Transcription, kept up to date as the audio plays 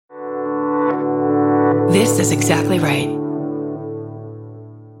This is exactly right.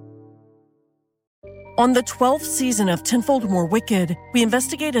 On the 12th season of Tenfold More Wicked, we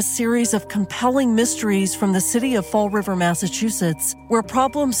investigate a series of compelling mysteries from the city of Fall River, Massachusetts, where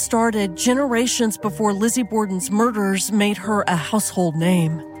problems started generations before Lizzie Borden's murders made her a household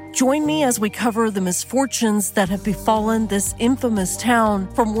name. Join me as we cover the misfortunes that have befallen this infamous town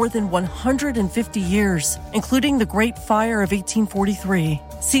for more than 150 years, including the Great Fire of 1843.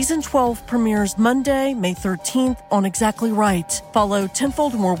 Season 12 premieres Monday, May 13th on Exactly Right. Follow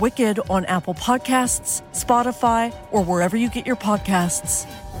Tenfold More Wicked on Apple Podcasts, Spotify, or wherever you get your podcasts.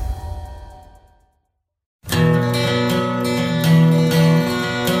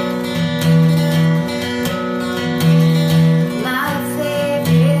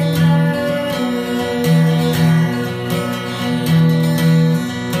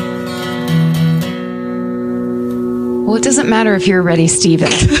 Well, it doesn't matter if you're ready,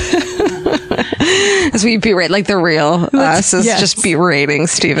 Steven. As we berate, like the real us is just berating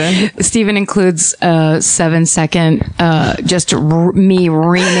Steven. Steven includes a 7-second, just me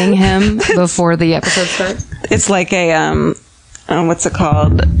reaming him before the episode starts. It's like a, what's it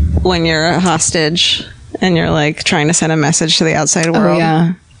called? When you're a hostage and you're like trying to send a message to the outside world. Oh,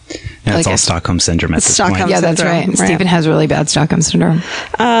 yeah. Yeah, it's all Stockholm Syndrome at this point. Yeah, that's right. Steven has really bad Stockholm Syndrome.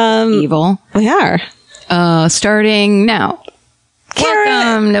 Evil. We are. Starting now. Karen.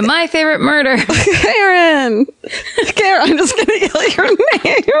 Welcome to My Favorite Murder. Karen, I'm just going to yell your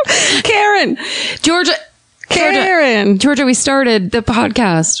name. Karen. Georgia, we started the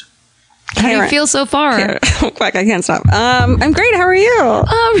podcast. How do you feel so far? Karen. Oh, fuck, I can't stop. I'm great. How are you?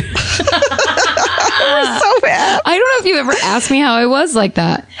 So bad. I don't know if you ever asked me how I was like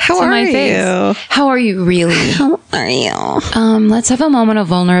that. How are you? How are you really? How are you? Let's have a moment of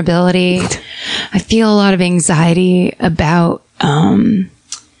vulnerability. I feel a lot of anxiety about,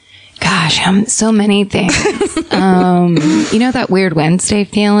 so many things. You know that weird Wednesday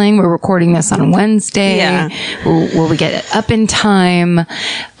feeling? We're recording this on Wednesday. Yeah. Will we get it up in time?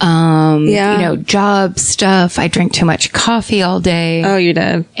 Job stuff. I drink too much coffee all day. Oh, you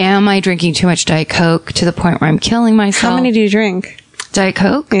did? Am I drinking too much Diet Coke to the point where I'm killing myself? How many do you drink? Diet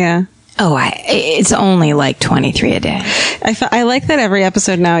Coke? Yeah. Oh, it's only like 23 a day. I like that every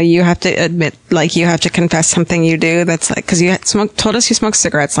episode now you have to admit, like you have to confess something you do. That's like, cause you told us you smoked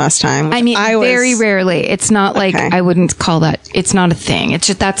cigarettes last time. I mean, very rarely. It's not like, I wouldn't call that, it's not a thing. It's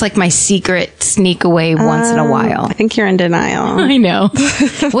just, that's like my secret sneak away once in a while. I think you're in denial. I know.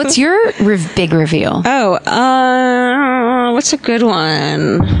 What's your big reveal? What's a good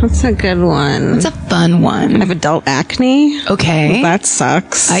one? What's a fun one? I have adult acne. Okay. That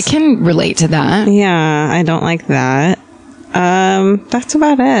sucks. I can relate to that. Yeah, I don't like that. That's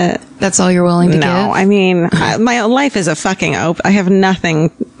about it. That's all you're willing to give? No, I mean, my life is a fucking open. I have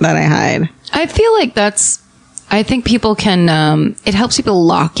nothing that I hide. I feel like I think people can, it helps people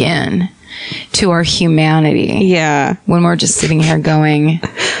lock in to our humanity. Yeah. When we're just sitting here going,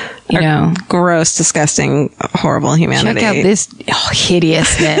 gross, disgusting, horrible humanity. Check out this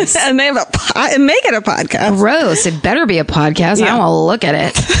hideousness. And they have make it a podcast. Gross. It better be a podcast. Yeah. I don't want to look at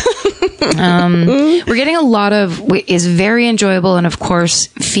it. We're getting a lot of, is very enjoyable. And of course,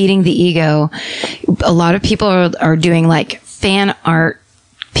 feeding the ego. A lot of people are doing like fan art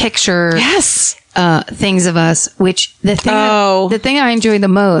picture. Yes. Things of us, which the thing I enjoy the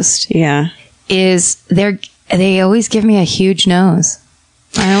most. Yeah. Is they always give me a huge nose.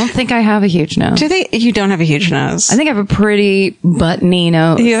 I don't think I have a huge nose. Do they? You don't have a huge nose. I think I have a pretty buttony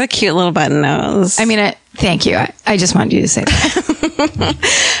nose. You have a cute little button nose. I mean, thank you. I just wanted you to say that.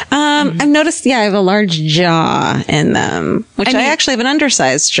 I've noticed, I have a large jaw in them, which I actually have an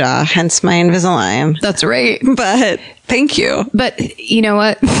undersized jaw, hence my Invisalign. That's right. But thank you. But you know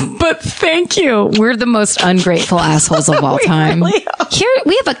what? But thank you. We're the most ungrateful assholes of all time. Really here,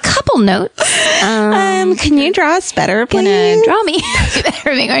 we have a couple notes. Can you draw us better, please? Gonna draw me.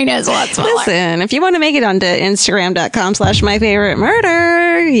 Better make my nose a lot smaller. Listen, if you want to make it onto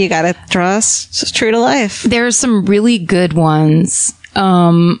Instagram.com/myfavouriteMurder, you got to draw us true to life. There's some really good ones.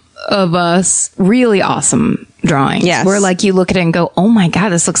 Of us, really awesome drawings. Yes. Where like you look at it and go, oh my God,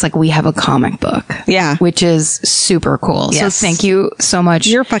 this looks like we have a comic book. Yeah. Which is super cool. Yes. So thank you so much.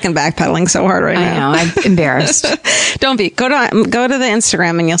 You're fucking backpedaling so hard right now. I know. I'm embarrassed. Don't be. Go to the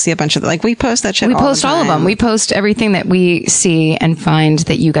Instagram and you'll see a bunch of we post that shit. We post all of them. We post everything that we see and find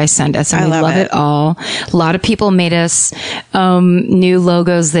that you guys send us. And we love it all. A lot of people made us new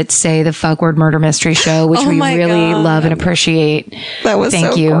logos that say the Fuck Word Murder Mystery Show, which we really love and appreciate. That was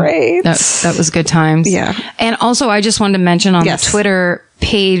Thank so you. Great. That was good times. Yeah. And also, I just wanted to mention on the Twitter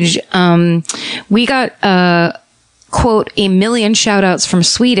page, we got quote, 1 million shout outs from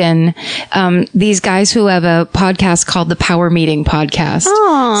Sweden. These guys who have a podcast called the Power Meeting Podcast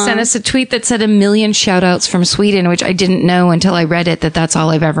sent us a tweet that said 1 million shout outs from Sweden, which I didn't know until I read it, that's all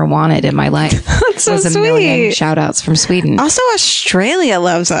I've ever wanted in my life. That's so was 1 million shout outs from Sweden. Also, Australia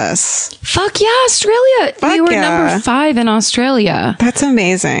loves us. Fuck yeah, Australia. We were number 5 in Australia. That's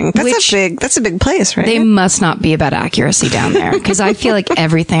amazing. That's a big place, right? They must not be about accuracy down there, because I feel like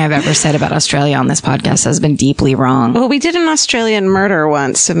everything I've ever said about Australia on this podcast has been deeply wrong. Well, we did an Australian murder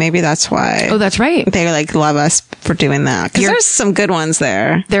once, so maybe that's why. Oh, that's right. They like love us for doing that. Because there's some good ones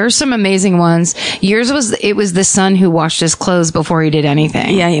there. There are some amazing ones. Yours was the son who washed his clothes before he did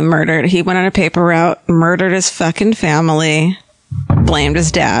anything. Yeah, he went on a paper route, murdered his fucking family, blamed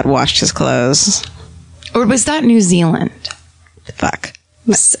his dad, washed his clothes. Or was that New Zealand? Fuck.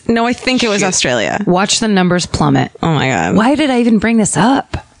 No, I think it was Australia. Watch the numbers plummet. Oh my God. Why did I even bring this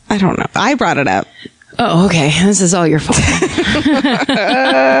up? I don't know. I brought it up. Oh, okay. This is all your fault.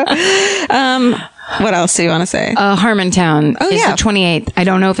 What else do you want to say? Harmontown is the 28th. I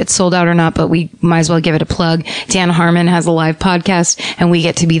don't know if it's sold out or not, but we might as well give it a plug. Dan Harmon has a live podcast, and we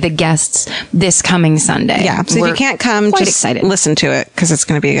get to be the guests this coming Sunday. Yeah. So if you can't come, just excited. Listen to it, because it's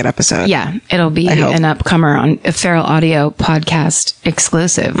going to be a good episode. Yeah. It'll be an upcomer on a Feral Audio podcast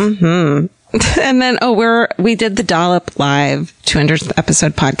exclusive. Mm-hmm. And then, we did the Dollop Live 200th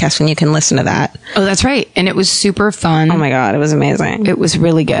episode podcast, and you can listen to that. Oh, that's right. And it was super fun. Oh my God. It was amazing. It was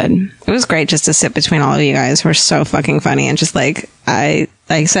really good. It was great just to sit between all of you guys who are so fucking funny. And just like I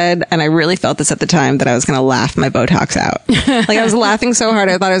said, and I really felt this at the time, that I was going to laugh my Botox out. Like I was laughing so hard,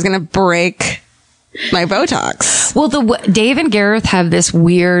 I thought I was going to break my Botox. Well, Dave and Gareth have this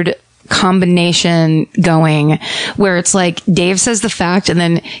weird combination going where it's like Dave says the fact and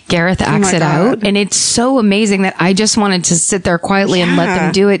then Gareth acts it out, and it's so amazing that I just wanted to sit there quietly and let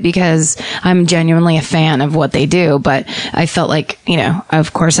them do it, because I'm genuinely a fan of what they do. But I felt like,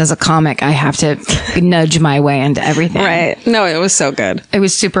 of course, as a comic, I have to nudge my way into everything. Right. No, it was so good. It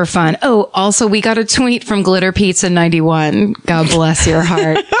was super fun. Oh, also we got a tweet from Glitter Pizza 91, God bless your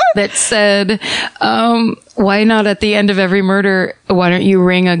heart, that said, why not at the end of every murder, why don't you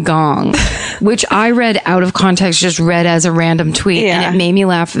ring a gong? Which I read out of context, just read as a random tweet, and it made me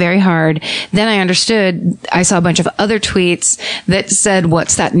laugh very hard. Then I understood, I saw a bunch of other tweets that said,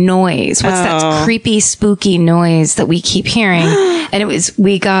 what's that noise? What's that creepy, spooky noise that we keep hearing? And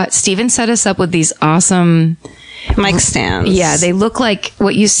Steven set us up with these awesome mic stands. Yeah, they look like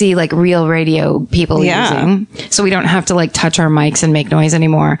what you see like real radio people using. So we don't have to like touch our mics and make noise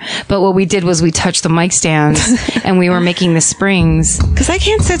anymore. But what we did was we touched the mic stands and we were making the springs. Because I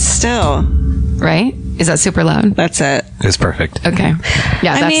can't sit still. Right? Is that super loud? That's it. It's perfect. Okay.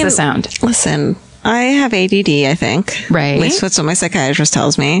 Yeah, that's the sound. Listen, I have ADD, I think. Right. At least that's what my psychiatrist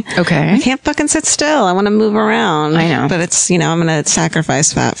tells me. Okay. I can't fucking sit still. I want to move around. I know. But it's, I'm going to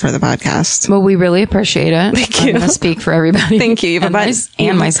sacrifice that for the podcast. Well, we really appreciate it. Thank you. I'm going to speak for everybody. Thank you. You have a button.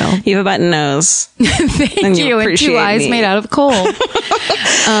 And myself. You have a button nose. Thank you. And 2 eyes made out of coal.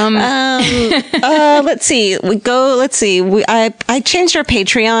 Let's see. I changed our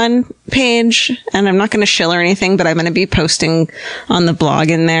Patreon page, and I'm not going to shill or anything, but I'm going to be posting on the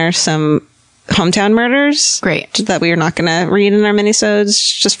blog in there some hometown murders. Great. That we are not going to read in our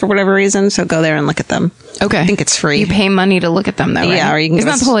minisodes just for whatever reason. So go there and look at them. Okay. I think it's free. You pay money to look at them though, right? Yeah. Or you can Isn't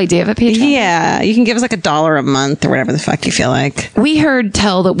that the whole idea of a Patreon? Yeah. You can give us like $1 a month or whatever the fuck you feel like. We heard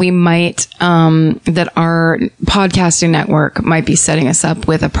tell that we might, that our podcasting network might be setting us up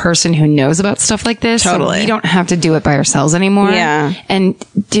with a person who knows about stuff like this. Totally. So we don't have to do it by ourselves anymore. Yeah. And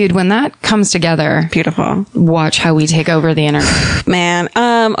dude, when that comes together, beautiful. Watch how we take over the internet. Man.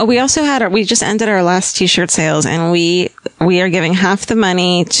 We also we just ended our last t-shirt sales, and we are giving half the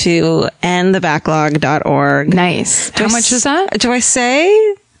money to endthebacklog.org. Nice. How much is that? Do I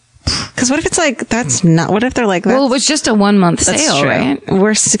say? Because what if it's like, that's not, what if they're like, well, it was just a 1 month sale, right?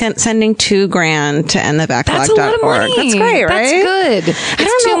 We're sending $2,000 to endthebacklog.org. That's a lot of money. That's great, right? That's good.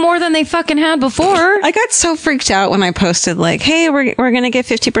 It's two more than they fucking had before. I got so freaked out when I posted like, hey, we're going to give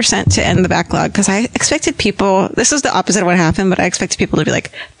 50% to End the Backlog. Because I expected people, this is the opposite of what happened, but I expected people to be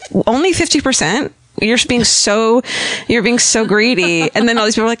like, only 50%? You're being so greedy. And then all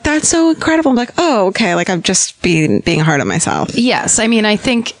these people are like, that's so incredible. I'm like, oh, okay. Like I'm just being hard on myself. Yes. I mean, I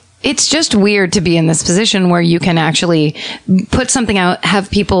think It's just weird to be in this position where you can actually put something out, have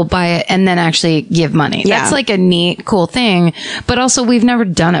people buy it, and then actually give money. Yeah. That's like a neat, cool thing. But also, we've never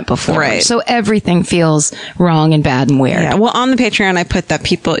done it before. Right. So everything feels wrong and bad and weird. Yeah. Well, on the Patreon, I put that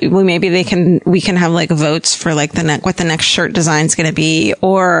we can have like votes for like what the next shirt design is going to be,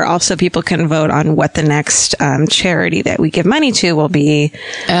 or also people can vote on what the next charity that we give money to will be.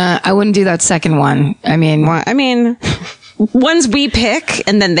 I wouldn't do that second one. I mean, ones we pick,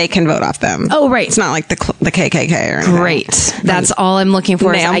 and then they can vote off them. Oh, right. It's not like the KKK or anything. Great. That's all I'm looking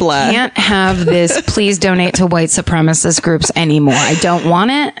for. I can't have this please donate to white supremacist groups anymore. I don't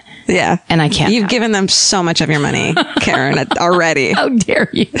want it. Yeah. And I can't. You've given them so much of your money, Karen, already. How dare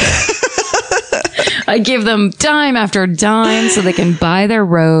you? I give them dime after dime so they can buy their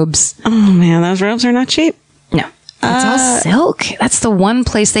robes. Oh, man. Those robes are not cheap. No. It's all silk. That's the one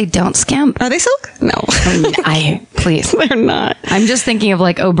place they don't skimp. Are they silk? No. Please. They're not. I'm just thinking of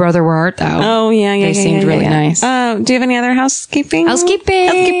like, oh, brother, where art thou? Oh, yeah. They seemed really nice. Do you have any other housekeeping?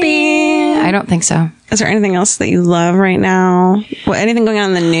 Housekeeping. I don't think so. Is there anything else that you love right now? Anything going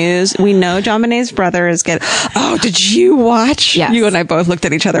on in the news? We know John Bonet's brother is getting... Oh, did you watch? Yes. You and I both looked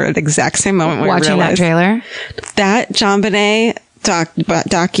at each other at the exact same moment. Watching that trailer? That John Bonet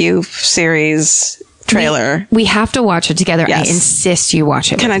docu-series... trailer. We have to watch it together. Yes. I insist you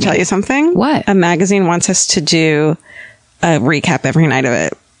watch it. Can I tell you something? What? A magazine wants us to do a recap every night of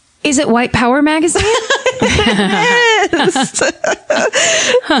it. Is it White Power Magazine? Yes.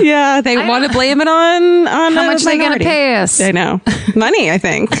 Yeah, they want to blame it on how much they going to pay us? I know. Money, I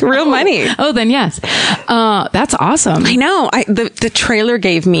think. Real money. Oh, then yes. That's awesome. I know. The trailer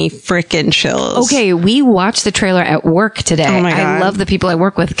gave me freaking chills. Okay, we watched the trailer at work today. Oh my God. I love the people I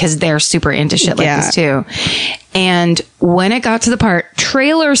work with because they're super into shit like this too. And when it got to the part,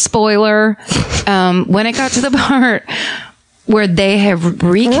 trailer spoiler, when it got to the part where they have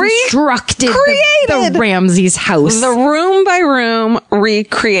reconstructed the Ramses house. The room by room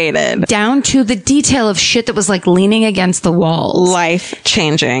recreated. Down to the detail of shit that was like leaning against the walls. Life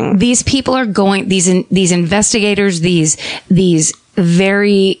changing. These people are going, these investigators, these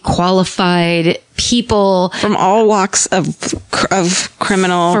very qualified people from all walks of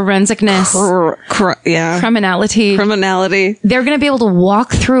criminal forensicness, criminality. They're going to be able to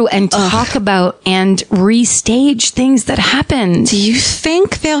walk through and talk about and restage things that happened. Do you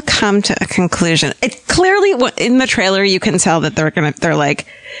think they'll come to a conclusion? It clearly in the trailer you can tell that they're like,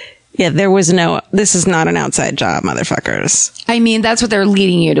 yeah, this is not an outside job, motherfuckers. I mean, that's what they're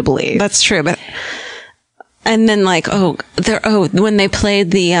leading you to believe. That's true, but and then like when they played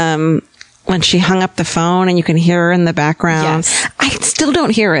the when she hung up the phone and you can hear her in the background. Yes. I still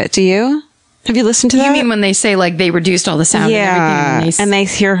don't hear it. Do you? Have you listened to that? You mean when they say like they reduced all the sound and everything? And they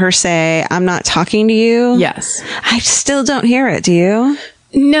hear her say, "I'm not talking to you." Yes. I still don't hear it. Do you?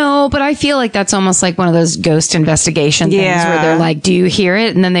 No, but I feel like that's almost like one of those ghost investigation things where they're like, do you hear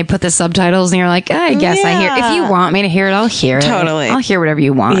it? And then they put the subtitles and you're like, I guess I hear it. If you want me to hear it, I'll hear it. Totally. I'll hear whatever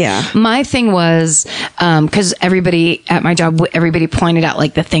you want. Yeah. My thing was, cause everybody at my job, everybody pointed out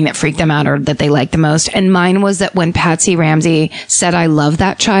like the thing that freaked them out or that they liked the most. And mine was that when Patsy Ramsey said, I love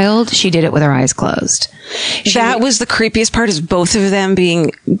that child, she did it with her eyes closed. That was the creepiest part, is both of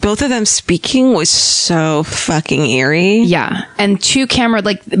them speaking was so fucking eerie. Yeah. And to camera,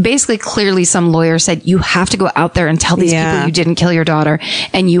 like basically clearly some lawyer said, you have to go out there and tell these people you didn't kill your daughter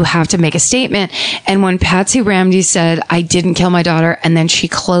and you have to make a statement. And when Patsy Ramsey said, I didn't kill my daughter, and then she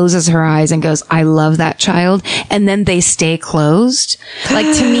closes her eyes and goes, I love that child. And then they stay closed.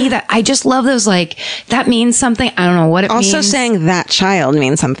 Like to me, that I just love those, like that means something. I don't know what it means. Also saying that child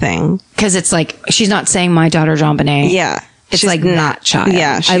means something. Cause it's like, she's not saying my daughter, Jean Bonnet. Yeah. It's like that child.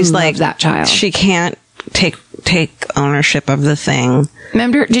 Yeah. She's like that child. She can't take ownership of the thing.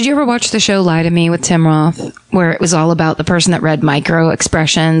 Remember, did you ever watch the show Lie to Me with Tim Roth, where it was all about the person that read micro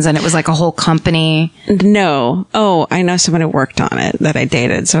expressions and it was like a whole company? No. Oh, I know someone who worked on it that I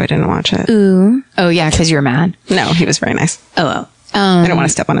dated, so I didn't watch it. Ooh. Oh yeah, because you're mad. No, he was very nice. Oh well. I don't want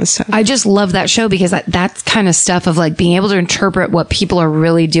to step on his toes. I just love that show because that kind of stuff of like being able to interpret what people are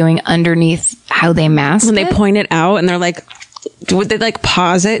really doing underneath how they mask when they point it out and they're like, would they like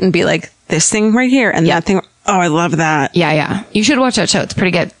pause it and be like, this thing right here and that thing? Oh, I love that. Yeah. You should watch that show. It's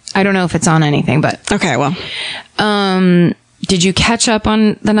pretty good. I don't know if it's on anything, but okay. Well, did you catch up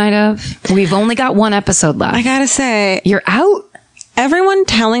on the night of? We've only got one episode left. I gotta say, you're out. Everyone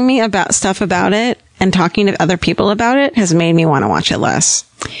telling me about stuff about it and talking to other people about it has made me want to watch it less.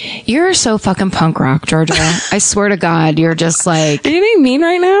 You're so fucking punk rock, Georgia. I swear to God, you're just like... Are you being mean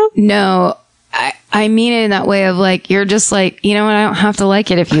right now? No, I mean it in that way of like, you're just like, you know what? I don't have to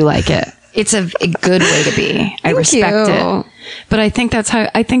like it if you like it. it's a good way to be. I respect it. But I think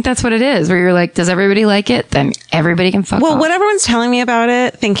that's what it is, where you're like, does everybody like it? Then everybody can fuck off. Well, what everyone's telling me about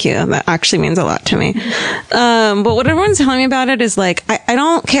it, thank you. That actually means a lot to me. But what everyone's telling me about it is like, I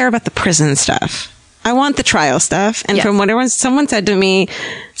don't care about the prison stuff. I want the trial stuff. And from what someone said to me,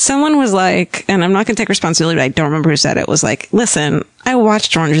 someone was like, and I'm not going to take responsibility, but I don't remember who said it, was like, listen, I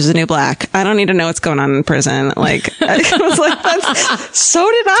watched Orange is the New Black. I don't need to know what's going on in prison. Like, I was like, so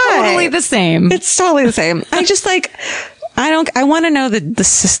did I. Totally the same. It's totally the same. I just like, I want to know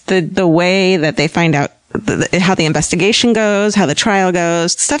the way that they find out how the investigation goes, how the trial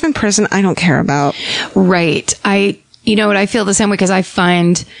goes. Stuff in prison, I don't care about. Right. You know what? I feel the same way because I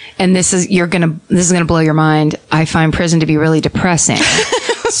find, and this is going to blow your mind. I find prison to be really depressing.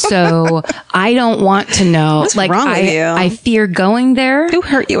 So I don't want to know. What's wrong with you? I fear going there. Who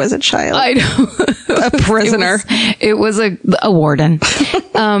hurt you as a child? I know. A prisoner. It was a warden.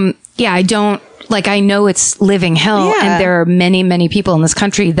 Yeah, I don't. Like, I know it's living hell, and there are many, many people in this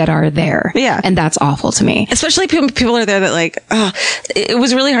country that are there. Yeah. And that's awful to me. Especially people are there that like, it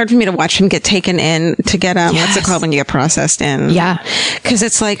was really hard for me to watch him get taken in to get, what's it called when you get processed in? Yeah. Cause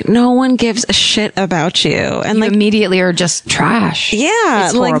it's like, no one gives a shit about you. And you like, immediately are just trash. Yeah.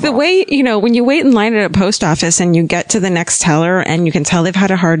 It's like the way, when you wait in line at a post office and you get to the next teller and you can tell they've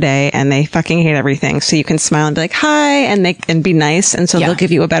had a hard day and they fucking hate everything. So you can smile and be like, hi, and be nice. And so they'll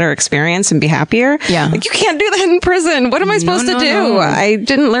give you a better experience and be happier. Yeah. Like, you can't do that in prison. What am I supposed to do? No. I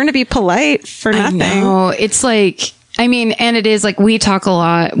didn't learn to be polite for nothing. No, it's like, I mean, and it is like, we talk a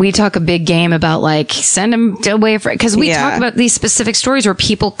lot. We talk a big game about like, send them away because we talk about these specific stories where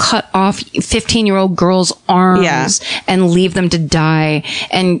people cut off 15-year-old girls' arms and leave them to die,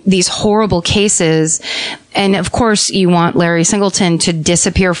 and these horrible cases. And of course, you want Larry Singleton to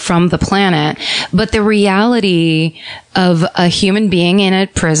disappear from the planet. But the reality of a human being in a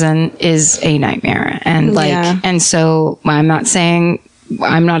prison is a nightmare. And and so I'm not saying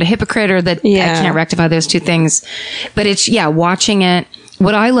I'm not a hypocrite or that I can't rectify those two things, but it's, watching it.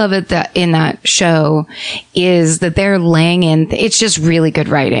 What I love in that show is that they're laying in, it's just really good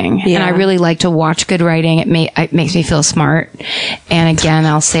writing. Yeah. And I really like to watch good writing. It makes me feel smart. And again,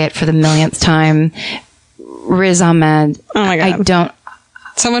 I'll say it for the millionth time. Riz Ahmed. Oh my God.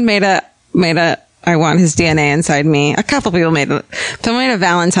 Someone made a, I want his DNA inside me. A couple people someone made a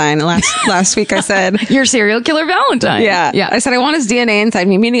Valentine last week. I said, your serial killer Valentine. Yeah. Yeah. I said, I want his DNA inside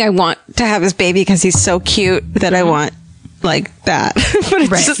me, meaning I want to have his baby because he's so cute that I want like that. But it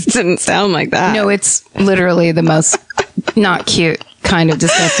just didn't sound like that. No, it's literally the most not cute kind of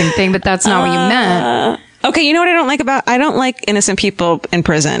disgusting thing, but that's not what you meant. Okay, you know what I don't like innocent people in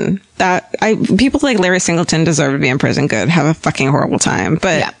prison. People like Larry Singleton deserve to be in prison. Good. Have a fucking horrible time.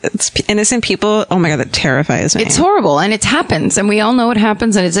 But it's innocent people. Oh my God, that terrifies me. It's horrible. And it happens. And we all know it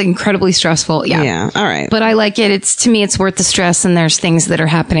happens. And it's incredibly stressful. Yeah. Yeah. All right. But I like it. To me, it's worth the stress. And there's things that are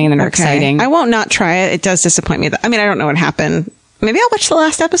happening that are exciting. I won't not try it. It does disappoint me. I don't know what happened. Maybe I'll watch the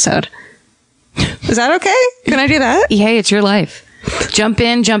last episode. Is that okay? Can I do that? Hey, it's your life. Jump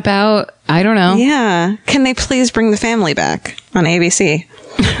in, jump out. I don't know. Yeah. Can they please bring the family back on ABC?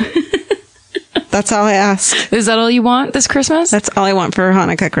 That's all I ask. Is that all you want this Christmas? That's all I want for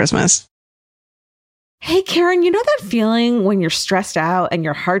Hanukkah Christmas. Hey, Karen, you know that feeling when you're stressed out and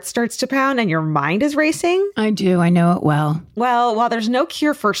your heart starts to pound and your mind is racing? I do. I know it well. Well, while there's no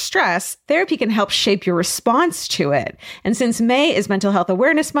cure for stress, therapy can help shape your response to it. And since May is Mental Health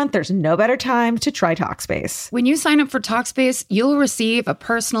Awareness Month, there's no better time to try Talkspace. When you sign up for Talkspace, you'll receive a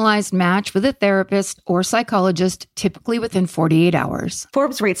personalized match with a therapist or psychologist, typically within 48 hours.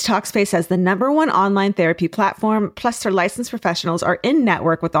 Forbes rates Talkspace as the #1 online therapy platform, plus their licensed professionals are in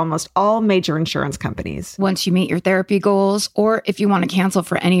network with almost all major insurance companies. Once you meet your therapy goals, or if you want to cancel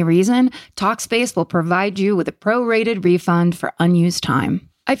for any reason, Talkspace will provide you with a prorated refund for unused time.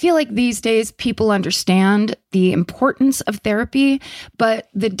 I feel like these days people understand the importance of therapy, but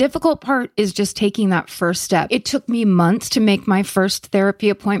the difficult part is just taking that first step. It took me months to make my first therapy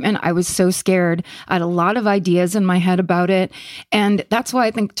appointment. I was so scared. I had a lot of ideas in my head about it. And that's why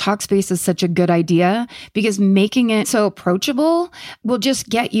I think Talkspace is such a good idea, because making it so approachable will just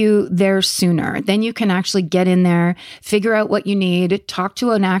get you there sooner. Then you can actually get in there, figure out what you need, talk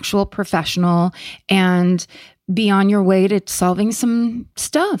to an actual professional, and be on your way to solving some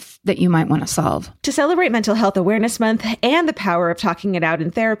stuff that you might want to solve. To celebrate Mental Health Awareness Month and the power of talking it out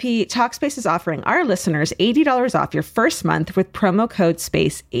in therapy, Talkspace is offering our listeners $80 off your first month with promo code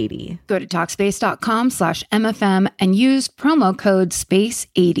SPACE80. Go to Talkspace.com/MFM and use promo code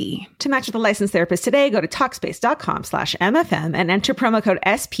SPACE80. To match with a licensed therapist today, go to Talkspace.com/MFM and enter promo code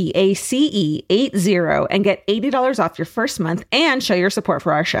SPACE80 and get $80 off your first month and show your support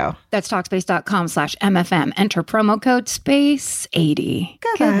for our show. That's Talkspace.com/MFM. Enter promo code SPACE80.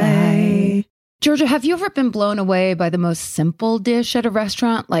 Goodbye. Georgia, have you ever been blown away by the most simple dish at a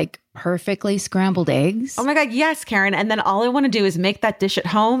restaurant, like perfectly scrambled eggs? Oh my God, yes, Karen. And then all I want to do is make that dish at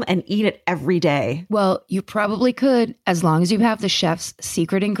home and eat it every day. Well, you probably could, as long as you have the chef's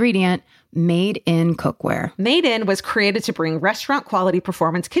secret ingredient, Made in Cookware. Made in was created to bring restaurant quality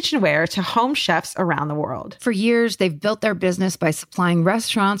performance kitchenware to home chefs around the world. For years, they've built their business by supplying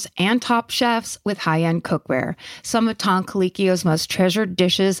restaurants and top chefs with high-end cookware. Some of Tom Colicchio's most treasured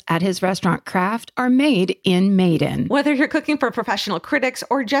dishes at his restaurant Craft are made in Made in. Whether you're cooking for professional critics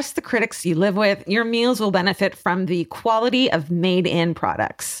or just the critics you live with, your meals will benefit from the quality of Made in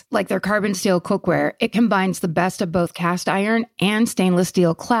products. Like their carbon steel cookware, it combines the best of both cast iron and stainless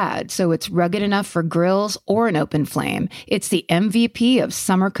steel clad, so it's rugged enough for grills or an open flame. It's the MVP of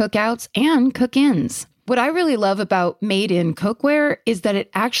summer cookouts and cook-ins. What I really love about Made in Cookware is that it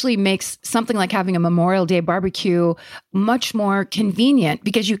actually makes something like having a Memorial Day barbecue much more convenient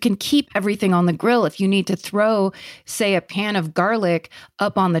because you can keep everything on the grill. If you need to throw, say, a pan of garlic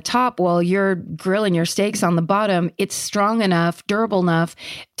up on the top while you're grilling your steaks on the bottom, it's strong enough, durable enough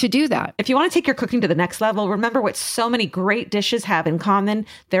to do that. If you want to take your cooking to the next level, remember what so many great dishes have in common.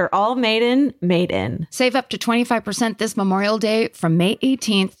 They're all made in. Save up to 25% this Memorial Day from May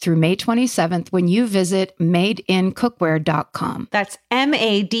 18th through May 27th when you visit madeincookware.com. That's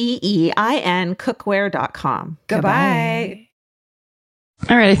MADEIN cookware.com. Goodbye.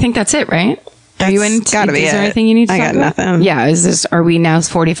 All right, I think that's it, right? Are you in? Gotta be. Is there anything you need to talk about? Nothing. Yeah. Are we now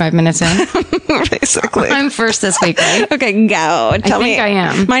 45 minutes in? Basically. I'm first this week, right? Okay, go. Tell me. I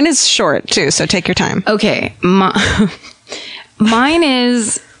am. Mine is short too, so take your time. Okay. Mine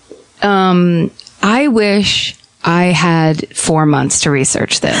is, I wish I had 4 months to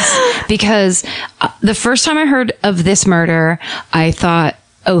research this because the first time I heard of this murder, I thought,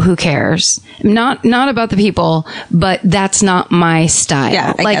 oh, who cares? Not about the people, but that's not my style.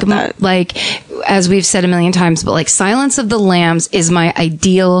 Yeah, I get that. Like, as we've said a million times, but like Silence of the Lambs is my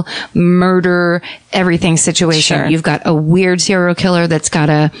ideal murder everything situation. Sure. You've got a weird serial killer that's got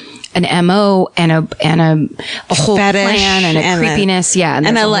an MO and a whole fetish plan and a creepiness. And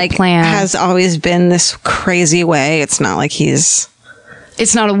a like plan has always been this crazy way. It's not like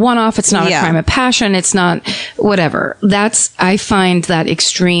it's not a one-off. It's not a crime of passion. It's not whatever. I find that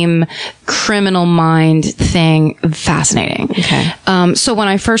extreme criminal mind thing fascinating. Okay. So when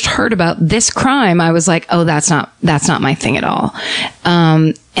I first heard about this crime, I was like, oh, that's not my thing at all.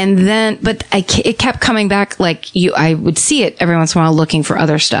 And then, but it kept coming back. I would see it every once in a while looking for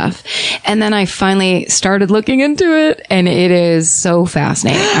other stuff. And then I finally started looking into it and it is so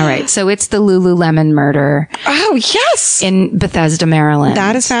fascinating. All right. So it's the Lululemon murder. Oh, yes. In Bethesda, Maryland.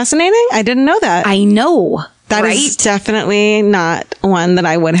 That is fascinating. I didn't know that. I know. That right? is definitely not one that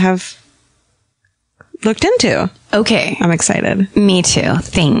I would have looked into. Okay. I'm excited. Me too.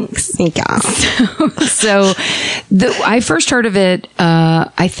 Thanks. Yeah. So I first heard of it,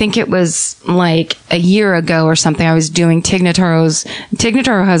 I think it was like a year ago or something. I was doing Tig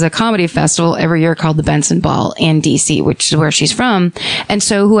Notaro has a comedy festival every year called the Benson Ball in DC, which is where she's from. And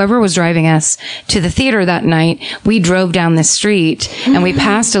so whoever was driving us to the theater that night, we drove down this street and we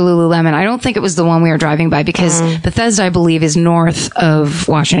passed a Lululemon. I don't think it was the one we were driving by because Bethesda, I believe, is north of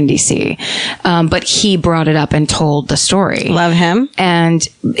Washington, DC. But he brought it up and told the story. Love him. And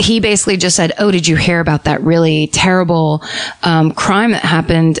he basically just said, oh, did you hear about that really terrible crime that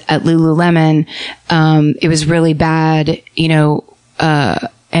happened at Lululemon? It was really bad, and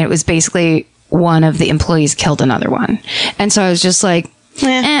it was basically one of the employees killed another one. And so I was just like,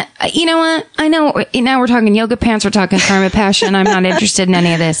 you know what? I know now we're talking yoga pants. We're talking crime of passion. I'm not interested in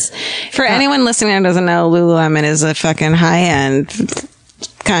any of this. For anyone listening who doesn't know, Lululemon is a fucking high end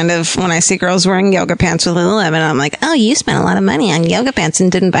kind of. When I see girls wearing yoga pants with Lululemon, I'm like, oh, you spent a lot of money on yoga pants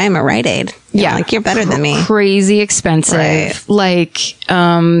and didn't buy them at Rite Aid. Like, you're better than me. Crazy expensive. Right. Like,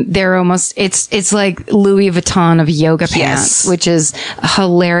 they're almost, it's like Louis Vuitton of yoga pants, which is a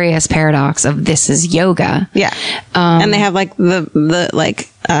hilarious paradox of this is yoga. Yeah. And they have like the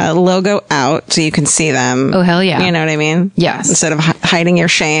logo out so you can see them. Oh, hell yeah. You know what I mean? Yes. Instead of hiding your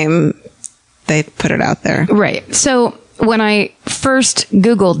shame, they put it out there. Right. So when I first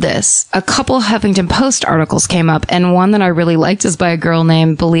Googled this, a couple Huffington Post articles came up, and one that I really liked is by a girl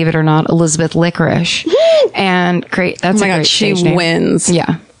named, believe it or not, Elizabeth Licorice. And great. That's oh my a great God, she stage name. wins.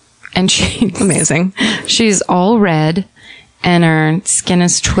 Yeah. And she's amazing. She's all red and her skin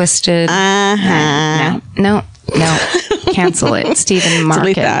is twisted. No. Cancel it. Stephen, mark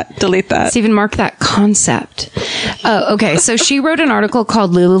Delete that. Stephen, mark that concept. Oh, okay. So she wrote an article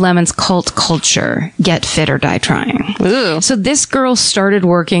called Lululemon's Cult Culture, Get Fit or Die Trying. Ooh. So this girl started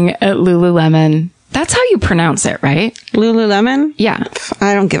working at Lululemon. That's how you pronounce it, right? Lululemon? Yeah.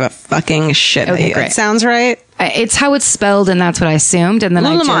 I don't give a fucking shit. Okay, great. It sounds right. It's how it's spelled, and that's what I assumed. And then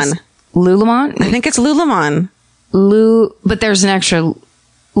Lululemon. Lululemon? I think it's Lululemon. But there's an extra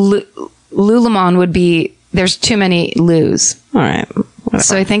Lululemon would be, there's too many Lus. All right. Whatever.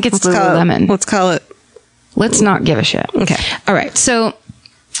 So I think it's Lululemon. Let's call it. Let's not give a shit. Okay. All right. So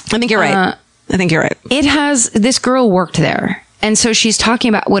I think you're right. It has, this girl worked there. And so she's talking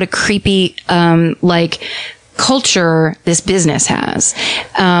about what a creepy, culture this business has,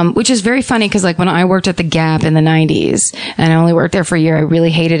 which is very funny because like when I worked at the Gap in the 90s and I only worked there for a year, I really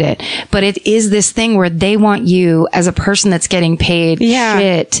hated it. But it is this thing where they want you as a person that's getting paid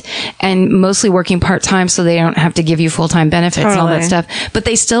shit and mostly working part-time so they don't have to give you full-time benefits and all that stuff. But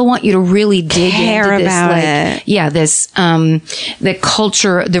they still want you to really dig into this, the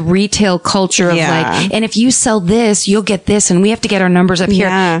culture, the retail culture of like, and if you sell this, you'll get this and we have to get our numbers up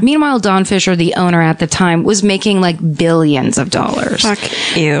here. Meanwhile, Dawn Fisher, the owner at the time, was making like billions of dollars. Fuck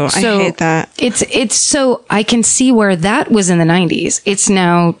you. So I hate that. It's so I can see where that was in the 90s. It's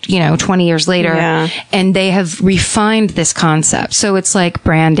now, 20 years later and they have refined this concept. So it's like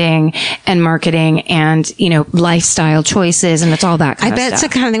branding and marketing and, lifestyle choices and it's all that kind of stuff. I bet it's the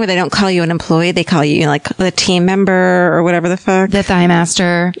kind of thing where they don't call you an employee. They call you like the team member or whatever the fuck. The thigh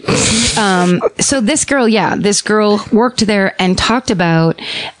master. So this girl worked there and talked about,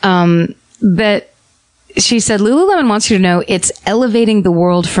 that she said, Lululemon wants you to know it's elevating the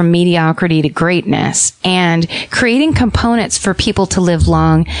world from mediocrity to greatness and creating components for people to live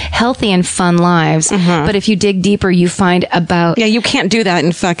long, healthy and fun lives. But if you dig deeper, you find about... Yeah, you can't do that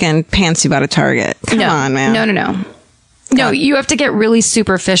in fucking pants you bought at Target. Come on, man. No. No, you have to get really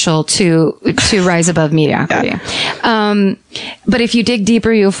superficial to rise above mediocrity. But if you dig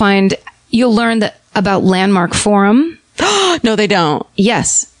deeper, you'll learn that about Landmark Forum. No, they don't.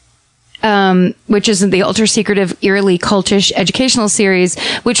 Yes. Which is the ultra secretive, eerily cultish educational series,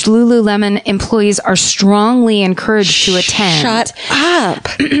 which Lululemon employees are strongly encouraged to attend. Shut up.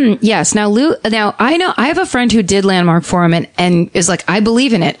 Yes. Now I know I have a friend who did Landmark Forum and is like, I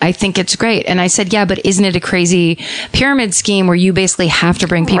believe in it. I think it's great. And I said, yeah, but isn't it a crazy pyramid scheme where you basically have to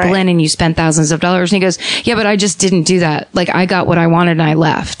bring people in and you spend thousands of dollars? And he goes, yeah, but I just didn't do that. Like I got what I wanted and I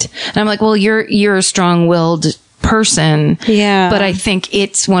left. And I'm like, well, you're a strong-willed person. Yeah. But I think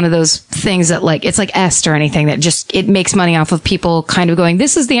it's one of those things that like, it's like Est or anything that just, it makes money off of people kind of going,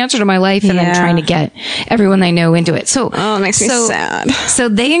 this is the answer to my life. And then trying to get everyone they know into it. So, it makes me sad. So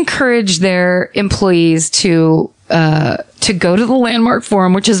they encourage their employees to go to the Landmark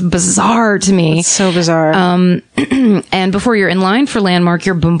Forum, which is bizarre to me. It's so bizarre. And before you're in line for Landmark,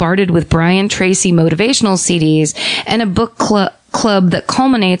 you're bombarded with Brian Tracy motivational CDs and a book club that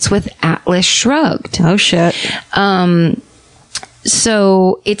culminates with Atlas Shrugged. Oh shit.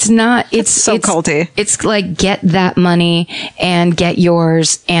 So it's not, it's culty. It's like get that money and get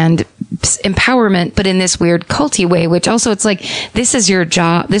yours and empowerment, but in this weird culty way, which also it's like, this is your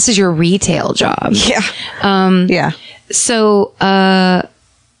job. This is your retail job. Yeah. So,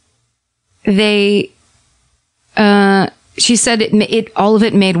 she said it all of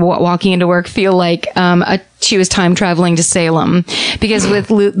it made walking into work feel like she was time traveling to Salem, because with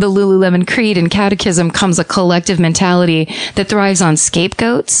the Lululemon Creed and Catechism comes a collective mentality that thrives on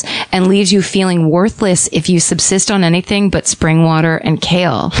scapegoats and leaves you feeling worthless if you subsist on anything but spring water and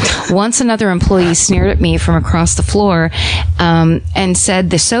kale. Once another employee sneered at me from across the floor and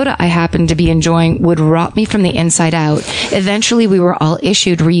said the soda I happened to be enjoying would rot me from the inside out. Eventually, we were all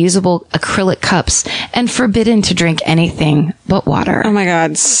issued reusable acrylic cups and forbidden to drink anything but water. Oh my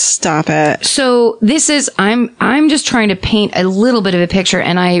God, stop it. So this is, I'm just trying to paint a little bit of a picture,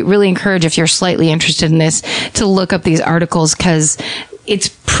 and I really encourage, if you're slightly interested in this, to look up these articles, because it's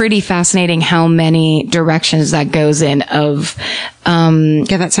pretty fascinating how many directions that goes in of,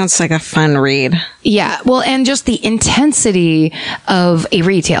 yeah, that sounds like a fun read. Yeah. Well, and just the intensity of a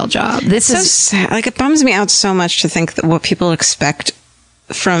retail job. This is so sad. Like, it bums me out so much to think that what people expect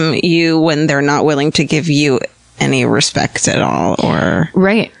from you when they're not willing to give you any respect at all, or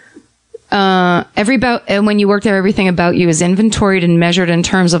right. when you work there, everything about you is inventoried and measured in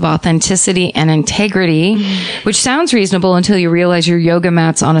terms of authenticity and integrity, which sounds reasonable until you realize your yoga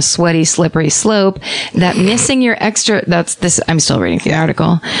mat's on a sweaty, slippery slope. That missing your I'm still reading the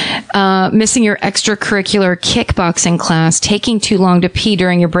article. Missing your extracurricular kickboxing class, taking too long to pee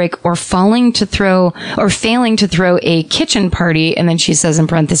during your break, or failing to throw a kitchen party. And then she says in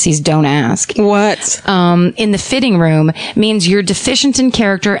parentheses, don't ask. What? In the fitting room means you're deficient in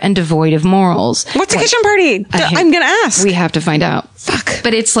character and devoid of morals. What's a kitchen party? I'm going to ask. We have to find out. Fuck.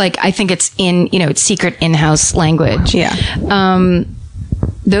 But it's like, I think it's it's secret in-house language. Yeah.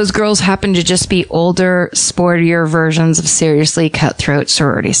 Those girls happen to just be older, sportier versions of seriously cutthroat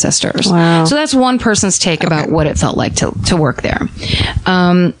sorority sisters. Wow. So that's one person's take about what it felt like to work there.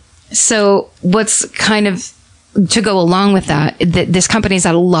 So what's kind of to go along with that, this company's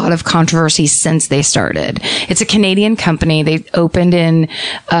had a lot of controversy since they started. It's a Canadian company. They opened in,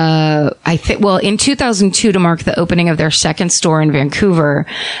 in 2002 to mark the opening of their second store in Vancouver.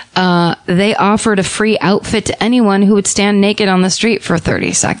 They offered a free outfit to anyone who would stand naked on the street for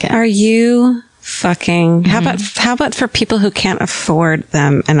 30 seconds. Are you fucking, how about for people who can't afford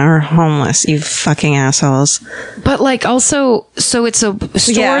them and are homeless, you fucking assholes? But like also, so it's a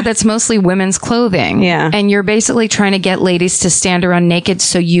store that's mostly women's clothing. Yeah. And you're basically trying to get ladies to stand around naked,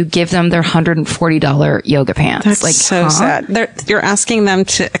 so you give them their $140 yoga pants. That's like, so sad. You're asking them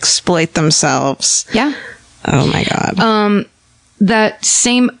to exploit themselves. Yeah. Oh my God. That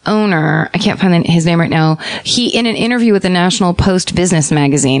same owner, I can't find his name right now, he, in an interview with the National Post Business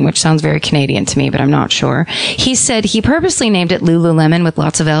magazine, which sounds very Canadian to me, but I'm not sure, he said he purposely named it Lululemon with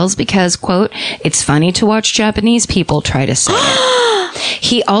lots of L's because, quote, it's funny to watch Japanese people try to say it.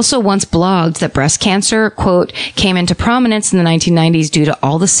 He also once blogged that breast cancer, quote, came into prominence in the 1990s due to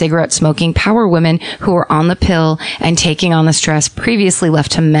all the cigarette smoking power women who were on the pill and taking on the stress previously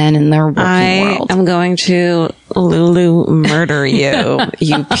left to men in their working world. I'm going to Lulu murder you,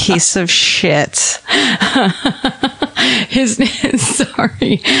 you piece of shit. Sorry.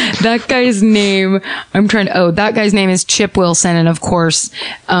 That guy's name, that guy's name is Chip Wilson. And of course,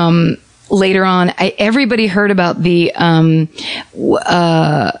 later on, everybody heard about the, I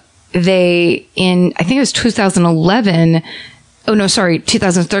think it was 2011. Oh, no, sorry,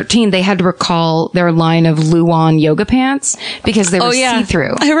 2013, they had to recall their line of Luan yoga pants because they were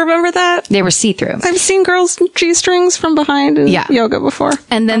see-through. I remember that. They were see-through. I've seen girls in G-strings from behind in yoga before.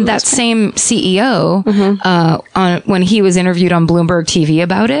 And then that same CEO, when he was interviewed on Bloomberg TV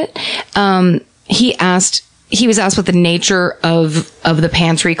about it, he was asked what the nature of the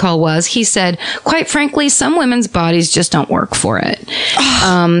pants recall was. He said, quite frankly, some women's bodies just don't work for it.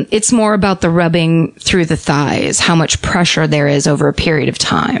 It's more about the rubbing through the thighs, how much pressure there is over a period of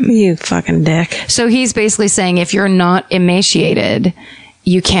time. You fucking dick. So he's basically saying if you're not emaciated,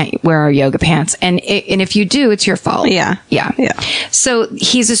 you can't wear our yoga pants. And if you do, it's your fault. Yeah. So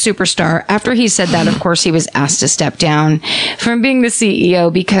he's a superstar. After he said that, of course, he was asked to step down from being the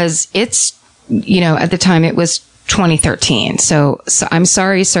CEO because it's, at the time it was 2013. So I'm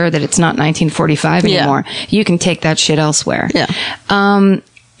sorry, sir, that it's not 1945 anymore. You can take that shit elsewhere. Yeah.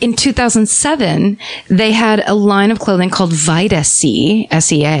 In 2007, they had a line of clothing called Vita C,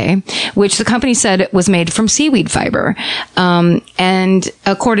 SEA, which the company said was made from seaweed fiber. And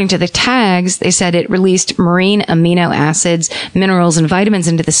according to the tags, they said it released marine amino acids, minerals, and vitamins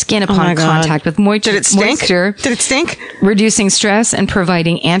into the skin upon contact with moisture. Did it stink? Reducing stress and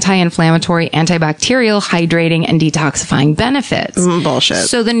providing anti-inflammatory, antibacterial, hydrating, and detoxifying benefits. Bullshit.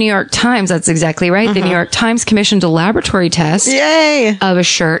 So the New York Times, that's exactly right. The New York Times commissioned a laboratory test of a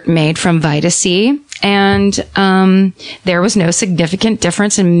shirt made from Vita C, and there was no significant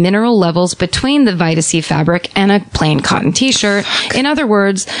difference in mineral levels between the Vita C fabric and a plain cotton t-shirt. In other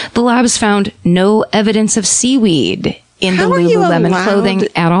words, the labs found no evidence of seaweed in the Lululemon clothing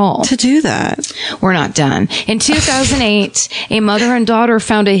at all. To do that. We're not done. In 2008, a mother and daughter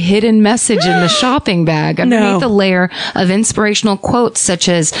found a hidden message in the shopping bag underneath a layer of inspirational quotes such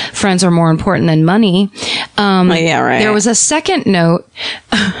as friends are more important than money. There was a second note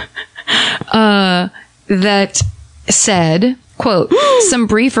that said, quote, some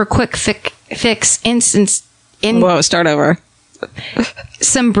brief or quick fix instance start over.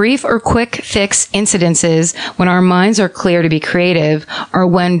 Some brief or quick fix incidences when our minds are clear to be creative are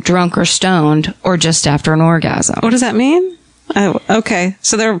when drunk or stoned or just after an orgasm. What does that mean? Oh, okay.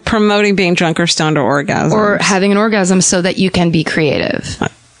 So they're promoting being drunk or stoned or orgasm. Or having an orgasm so that you can be creative. How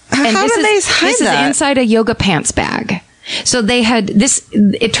do they hide that? This is inside a yoga pants bag. So they had this,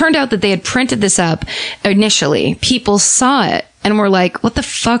 it turned out that they had printed this up initially. People saw it And we're like, what the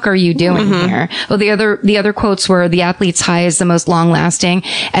fuck are you doing here? Well, the other quotes were, the athlete's high is the most long lasting,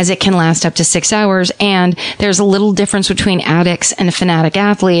 as it can last up to 6 hours. And there's a little difference between addicts and fanatic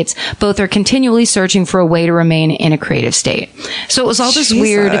athletes. Both are continually searching for a way to remain in a creative state. So it was all this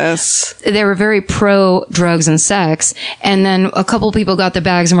weird, they were very pro drugs and sex. And then a couple people got the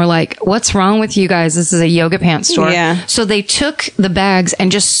bags and were like, what's wrong with you guys? This is a yoga pants store. Yeah. So they took the bags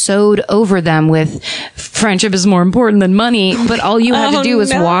and just sewed over them with, friendship is more important than money. But all you had to do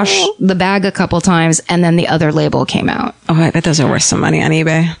was wash the bag a couple times, and then the other label came out. Oh, I bet those are worth some money on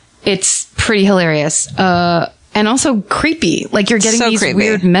eBay. It's pretty hilarious. And also creepy. Like, you're getting these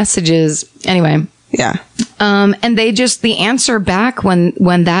weird messages. Anyway. Yeah. And they just, the answer back when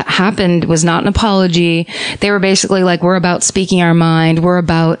that happened was not an apology. They were basically like, we're about speaking our mind. We're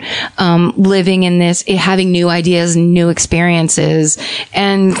about, living in this, having new ideas, new experiences.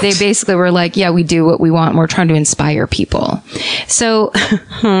 And they basically were like, yeah, we do what we want. We're trying to inspire people. So.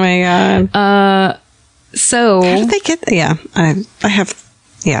 Oh my God. So. How did they get that? Yeah. I have,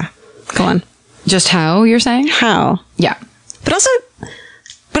 yeah. Go on. Just how, you're saying? How? Yeah. But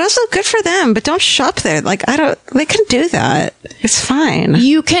also good for them, but don't shop there. Like, they can do that. It's fine.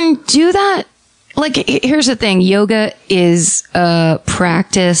 You can do that. Like, here's the thing. Yoga is a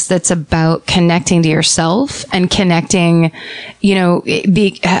practice that's about connecting to yourself and connecting,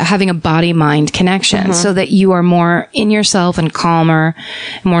 having a body-mind connection so that you are more in yourself and calmer,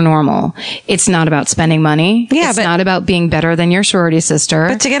 more normal. It's not about spending money. Yeah, it's not about being better than your sorority sister.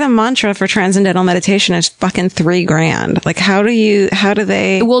 But to get a mantra for transcendental meditation is fucking $3,000. Like, how do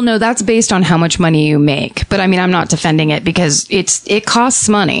they? Well, no, that's based on how much money you make. But I mean, I'm not defending it because it costs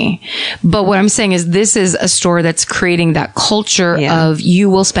money. But what I'm saying is, this is a store that's creating that culture of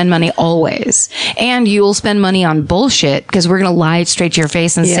you will spend money always, and you will spend money on bullshit because we're going to lie straight to your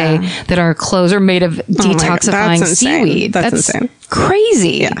face and say that our clothes are made of detoxifying seaweed. That's insane.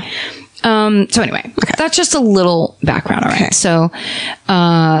 Crazy. Yeah. So anyway, that's just a little background. All right.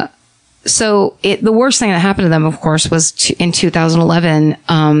 Okay. So the worst thing that happened to them, of course, was in 2011,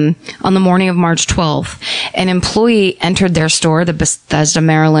 on the morning of March 12th, an employee entered their store, the Bethesda,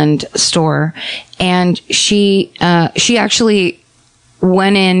 Maryland store, and she actually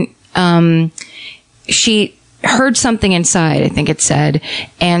went in, she heard something inside, I think it said.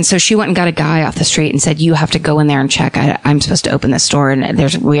 And so she went and got a guy off the street and said, you have to go in there and check. I'm supposed to open this store and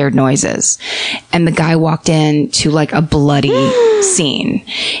there's weird noises. And the guy walked in to like a bloody scene.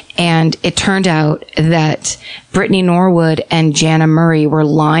 And it turned out that Brittany Norwood and Jana Murray were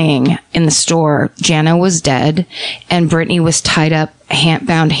lying in the store. Jana was dead and Brittany was tied up,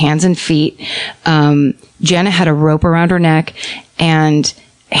 bound hands and feet. Jana had a rope around her neck and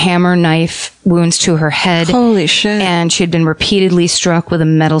hammer knife wounds to her head. Holy shit. And she had been repeatedly struck with a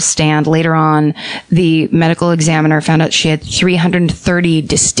metal stand. Later on, the medical examiner found out she had 330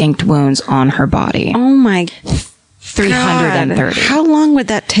 distinct wounds on her body. Oh my 330. God. How long would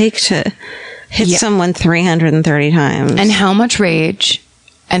that take to hit someone 330 times? And how much rage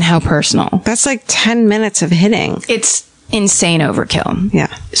and how personal. That's like 10 minutes of hitting. It's insane overkill.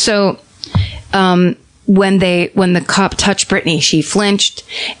 Yeah. So, when the cop touched Brittany, she flinched,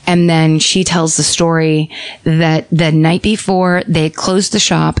 and then she tells the story that the night before they had closed the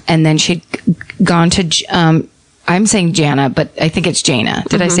shop, and then she'd gone to, I'm saying Jana, but I think it's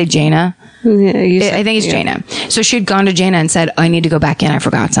Jana.Id I say Jana? Yeah, I think it's Jana. So she'd gone to Jana and said, I need to go back in. I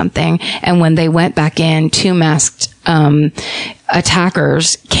forgot something. And when they went back in, two masked,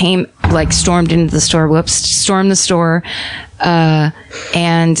 attackers stormed into the store, stormed the store,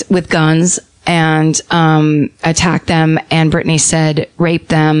 and with guns, and attacked them, and Brittany said raped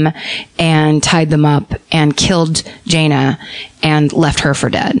them and tied them up and killed Jana and left her for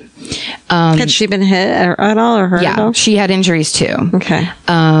dead. Had she been hit at all or hurt at all? She had injuries too. Okay.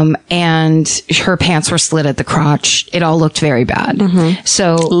 And her pants were slit at the crotch. It all looked very bad. Mm-hmm.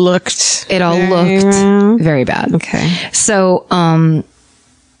 So it all looked very bad. Okay. So,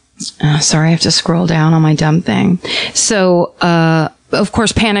 sorry, I have to scroll down on my dumb thing. So, of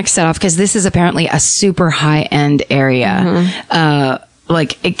course, panic set off because this is apparently a super high end area. Mm-hmm.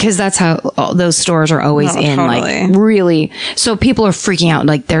 Because that's how those stores are always in, totally. like really. So people are freaking out.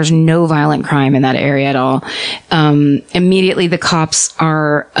 Like there's no violent crime in that area at all. Immediately the cops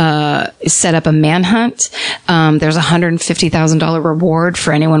are, set up a manhunt. There's $150,000 reward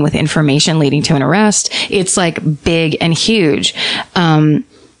for anyone with information leading to an arrest. It's like big and huge.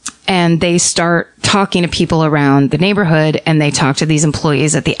 And they start talking to people around the neighborhood, and they talk to these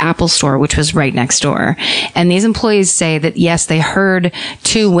employees at the Apple store, which was right next door. And these employees say that, yes, they heard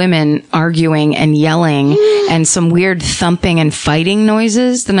two women arguing and yelling and some weird thumping and fighting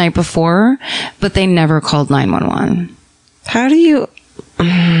noises the night before, but they never called 911. How do you...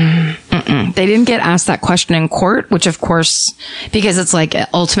 They didn't get asked that question in court, which of course, because it's like,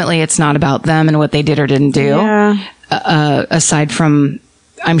 ultimately it's not about them and what they did or didn't do. Yeah. Aside from,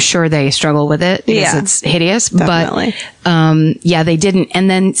 I'm sure they struggle with it because it's hideous, definitely. But, they didn't. And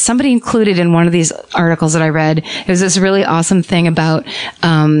then somebody included in one of these articles that I read, it was this really awesome thing about,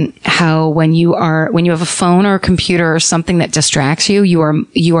 how when you have a phone or a computer or something that distracts you,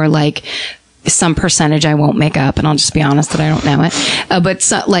 you are like, some percentage I won't make up, and I'll just be honest that I don't know it, but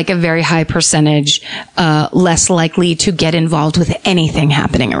so, like a very high percentage less likely to get involved with anything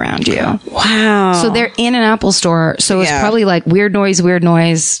happening around you. Wow. So they're in an Apple store, so it's probably like weird noise, could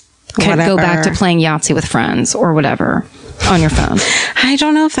go back to playing Yahtzee with friends or whatever on your phone. I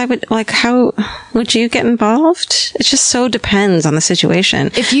don't know if I would, like, how would you get involved? It just so depends on the situation.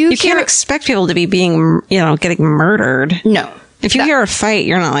 If you can't expect people to be being, getting murdered. No. If you hear a fight,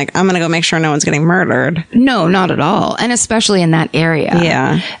 you're not like, I'm going to go make sure no one's getting murdered. No, not at all. And especially in that area.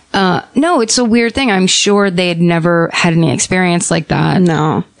 Yeah. No, it's a weird thing. I'm sure they had never had any experience like that.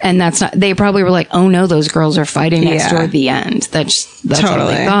 No. And that's not, they probably were like, oh no, those girls are fighting next door at the end. That's totally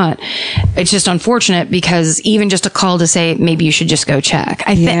what they thought. It's just unfortunate because even just a call to say, maybe you should just go check.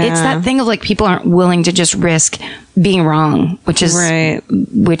 It's that thing of like, people aren't willing to just risk being wrong, which is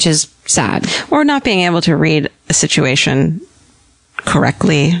sad. Or not being able to read a situation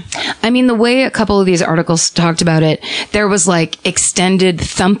correctly. I mean, the way a couple of these articles talked about it, there was like extended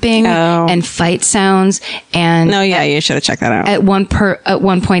thumping and fight sounds. And you should have checked that out. At one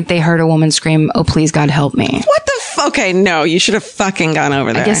point, they heard a woman scream, "Oh, please, God, help me!" What the? Okay, no, you should have fucking gone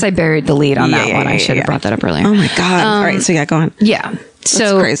over there. I guess I buried the lead on that one. I should have brought that up earlier. Oh my God! All right, so go on. Yeah.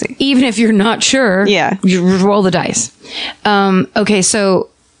 So crazy. Even if you're not sure, you roll the dice. Okay, so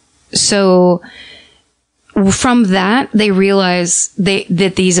from that, they realize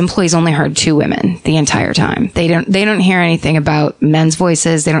that these employees only heard two women the entire time. They don't hear anything about men's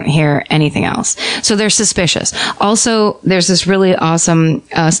voices. They don't hear anything else. So they're suspicious. Also, there's this really awesome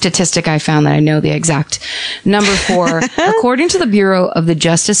statistic I found that I know the exact number for. According to the Bureau of the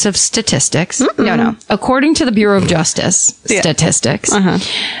Justice of Statistics, according to the Bureau of Justice Statistics,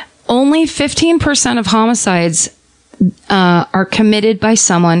 only 15% of homicides are committed by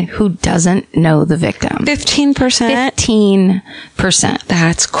someone who doesn't know the victim. 15%? 15%.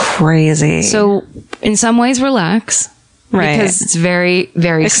 That's crazy. So in some ways, relax. Right. Because it's very,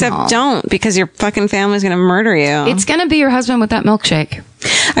 very Except small. don't, because your fucking family's going to murder you. It's going to be your husband with that milkshake.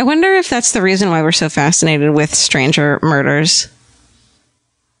 I wonder if that's the reason why we're so fascinated with stranger murders.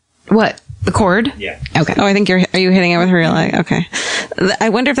 What? The cord? Yeah. Okay. Oh, I think are you hitting it with her? Like, okay. I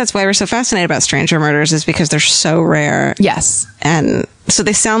wonder if that's why we're so fascinated about stranger murders, is because they're so rare. Yes. And so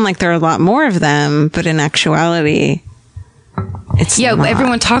they sound like there are a lot more of them, but in actuality, it's not.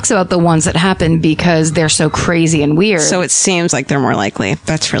 Everyone talks about the ones that happen because they're so crazy and weird. So it seems like they're more likely.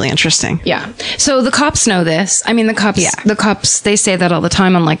 That's really interesting. Yeah. So the cops know this. I mean, the cops, they say that all the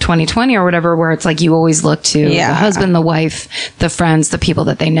time on like 2020 or whatever, where it's like you always look to the husband, the wife, the friends, the people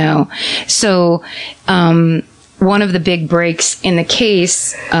that they know. So, one of the big breaks in the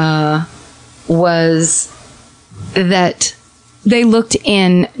case, was that they looked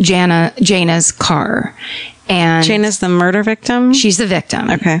in Jana's car. And Jana's the murder victim? She's the victim.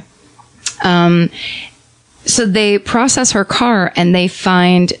 Okay. So they process her car and they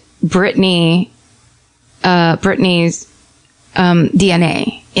find Brittany's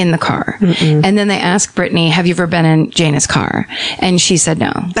DNA in the car. Mm-mm. And then they ask Brittany, have you ever been in Jana's car? And she said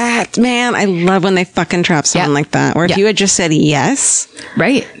no. Man, I love when they fucking trap someone like that. Or if you had just said yes.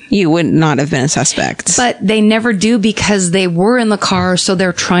 Right. You would not have been a suspect. But they never do because they were in the car, so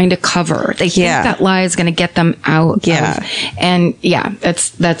they're trying to cover. They think that lie is going to get them out. Yeah. That's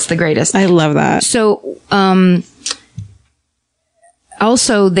the greatest. I love that. So,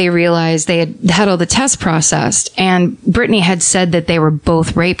 also, they realized they had all the tests processed, and Brittany had said that they were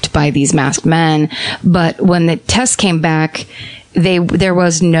both raped by these masked men. But when the test came back, there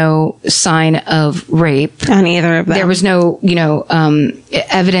was no sign of rape on either of them. There was no,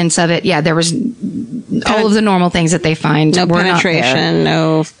 evidence of it. Yeah, there was all of the normal things that they find. No penetration,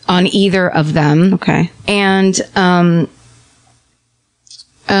 no on either of them. Okay, and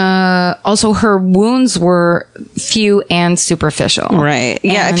also, her wounds were few and superficial. Right.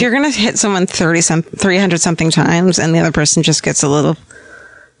 Yeah. If you're going to hit someone 300 something times and the other person just gets a little.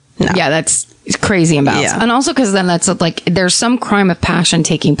 No. Yeah, that's crazy imbalanced. Yeah. And also because then that's like, there's some crime of passion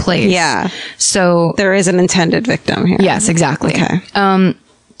taking place. Yeah. So there is an intended victim here. Yes, exactly. Okay.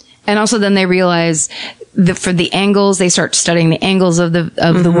 And also then they realize for the angles, they start studying the angles of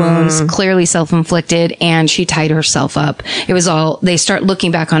the wounds, clearly self-inflicted, and she tied herself up. It was all, they start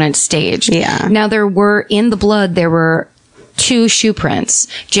looking back on it staged. Yeah. Now in the blood, there were 2 shoe prints.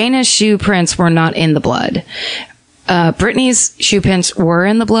 Jana's shoe prints were not in the blood. Brittany's shoe prints were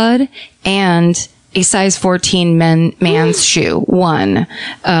in the blood, and a size 14 man's shoe, 1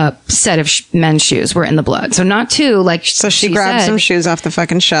 set of men's shoes were in the blood. So not 2, like so she grabbed some shoes off the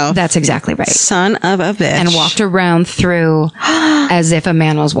fucking shelf. That's exactly right. Son of a bitch. And walked around through as if a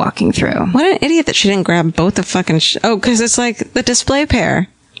man was walking through. What an idiot that she didn't grab both the fucking because it's like the display pair.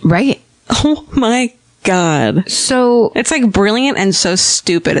 Right. Oh my God. So it's like brilliant and so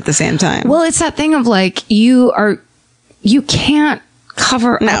stupid at the same time. Well, it's that thing of like, you can't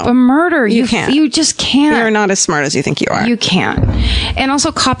cover up a murder. You can't. You just can't. You're not as smart as you think you are. You can't. And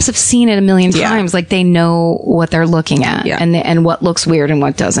also cops have seen it a million times. Like they know what they're looking at and what looks weird and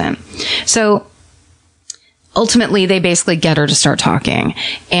what doesn't. So ultimately they basically get her to start talking.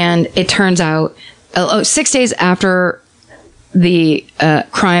 And it turns out 6 days after the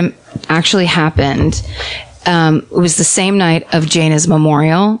crime actually happened, it was the same night of Jana's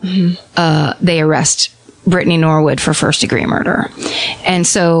memorial. Mm-hmm. They arrest Brittany Norwood for first degree murder. And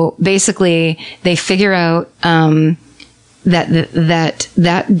so basically they figure out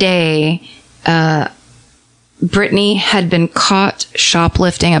that day Brittany had been caught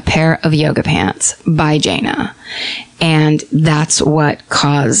shoplifting a pair of yoga pants by Jana. And that's what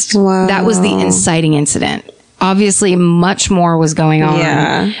caused that was the inciting incident. Obviously much more was going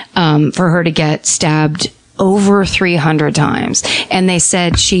on for her to get stabbed over 300 times. And they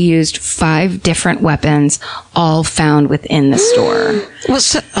said she used 5 different weapons, all found within the store.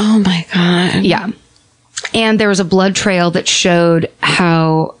 Oh my God. Yeah. And there was a blood trail that showed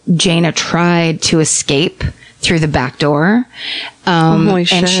how Jana tried to escape through the back door. Holy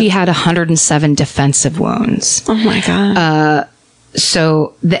shit. And she had 107 defensive wounds. Oh my God.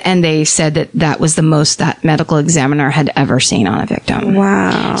 So they said that was the most that medical examiner had ever seen on a victim.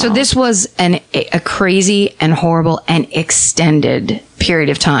 Wow. So this was a crazy and horrible and extended period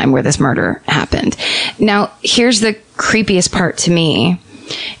of time where this murder happened. Now, here's the creepiest part to me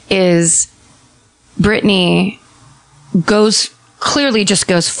is Brittany goes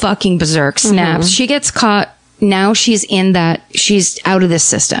fucking berserk, snaps. Mm-hmm. She gets caught. Now she's out of this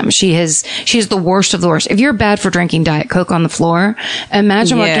system. She's the worst of the worst. If you're bad for drinking Diet Coke on the floor,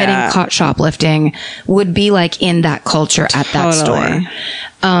 imagine what getting caught shoplifting would be like in that culture at that store.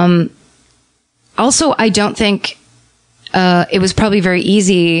 Also, I don't think it was probably very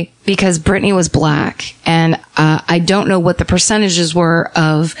easy because Brittany was black, and I don't know what the percentages were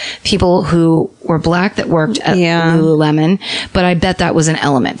of people who were black that worked at Lululemon, but I bet that was an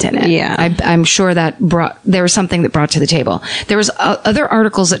element in it. Yeah, I'm sure that there was something that brought to the table. There was other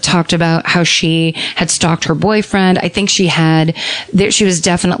articles that talked about how she had stalked her boyfriend. I think she was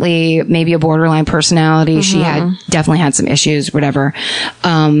definitely maybe a borderline personality. Mm-hmm. She had definitely had some issues, whatever.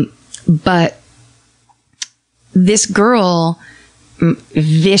 But this girl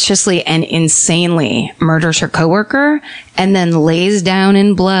viciously and insanely murders her coworker and then lays down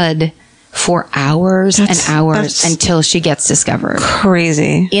in blood for hours and hours until she gets discovered.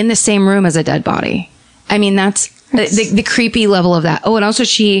 Crazy. In the same room as a dead body. I mean, that's the creepy level of that. Oh, and also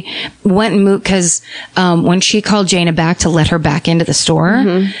she went and moved because when she called Jana back to let her back into the store,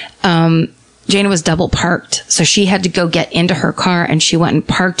 Jana was double parked. So she had to go get into her car, and she went and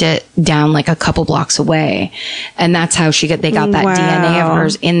parked it down like a couple blocks away. And that's how they got that DNA of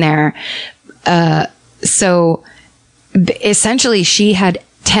hers in there. So essentially she had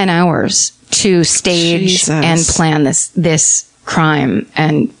 10 hours to stage and plan this crime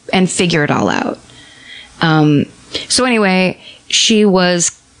and figure it all out. So anyway, she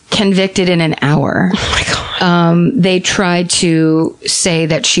was convicted in an hour. Oh my God. They tried to say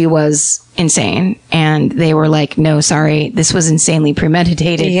that she was insane, and they were like, no, sorry, this was insanely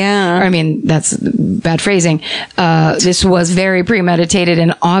premeditated. Yeah. I mean, that's bad phrasing. This was very premeditated,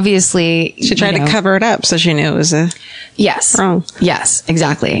 and obviously she tried to cover it up, so she knew it was wrong. Yes,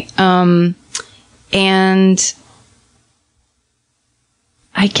 exactly. And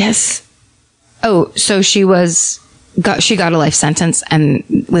I guess, so she got a life sentence and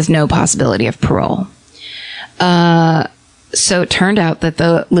with no possibility of parole. So it turned out that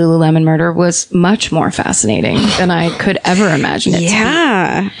the Lululemon murder was much more fascinating than I could ever imagine it to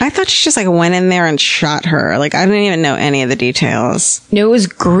be. I thought she just like went in there and shot her. Like, I didn't even know any of the details. No, it was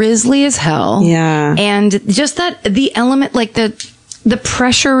grisly as hell. Yeah. And just that the element, like the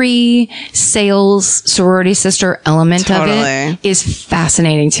pressury sales sorority sister element of it is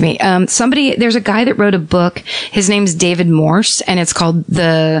fascinating to me. There's a guy that wrote a book. His name's David Morse, and it's called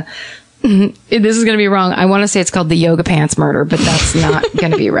this is going to be wrong. I want to say it's called The Yoga Pants Murder, but that's not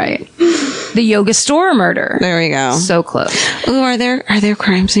going to be right. The yoga store murder. There we go. So close. Ooh, are there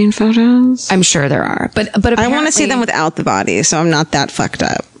crime scene photos? I'm sure there are. But I want to see them without the body, so I'm not that fucked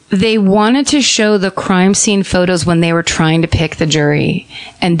up. They wanted to show the crime scene photos when they were trying to pick the jury.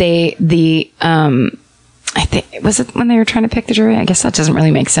 And I think, was it when they were trying to pick the jury? I guess that doesn't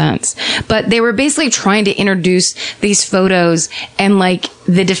really make sense. But they were basically trying to introduce these photos, and like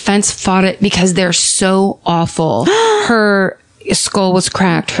the defense fought it because they're so awful. Her skull was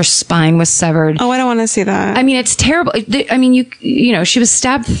cracked. Her spine was severed. Oh, I don't want to see that. I mean, it's terrible. I mean, you know, she was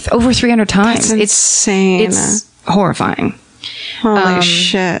stabbed over 300 times. That's insane. It's horrifying. Holy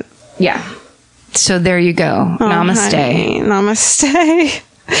shit. Yeah. So there you go. Oh, Namaste. Honey. Namaste.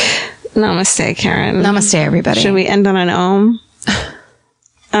 Namaste, Karen. Namaste, everybody. Should we end on an om?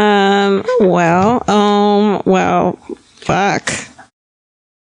 Well, fuck.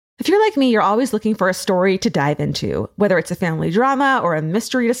 If you're like me, you're always looking for a story to dive into. Whether it's a family drama or a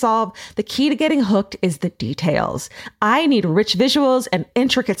mystery to solve, the key to getting hooked is the details. I need rich visuals and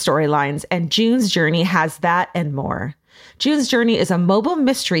intricate storylines, and June's Journey has that and more. June's Journey is a mobile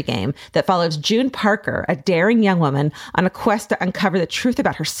mystery game that follows June Parker, a daring young woman, on a quest to uncover the truth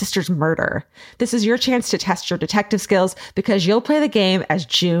about her sister's murder. This is your chance to test your detective skills because you'll play the game as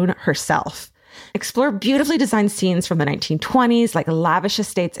June herself. Explore beautifully designed scenes from the 1920s, like lavish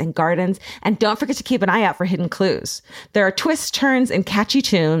estates and gardens, and don't forget to keep an eye out for hidden clues. There are twists, turns, and catchy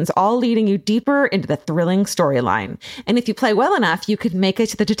tunes, all leading you deeper into the thrilling storyline. And if you play well enough, you could make it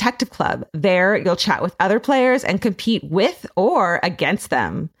to the Detective Club. There, you'll chat with other players and compete with or against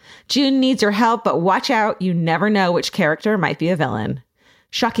them. June needs your help, but watch out, you never know which character might be a villain.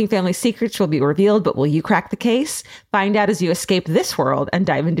 Shocking family secrets will be revealed, but will you crack the case? Find out as you escape this world and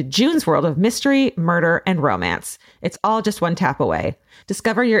dive into June's world of mystery, murder, and romance. It's all just one tap away.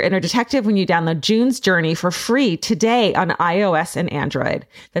 Discover your inner detective when you download June's Journey for free today on iOS and Android.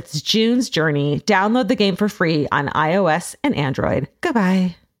 That's June's Journey. Download the game for free on iOS and Android.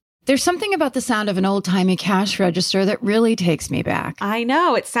 Goodbye. There's something about the sound of an old-timey cash register that really takes me back. I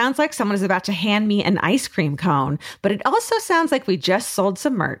know. It sounds like someone is about to hand me an ice cream cone, but it also sounds like we just sold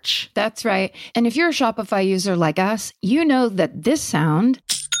some merch. That's right. And if you're a Shopify user like us, you know that this sound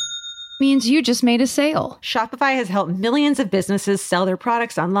means you just made a sale. Shopify has helped millions of businesses sell their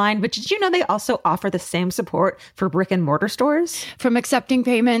products online, but did you know they also offer the same support for brick and mortar stores? From accepting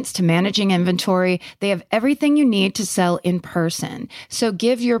payments to managing inventory, they have everything you need to sell in person. So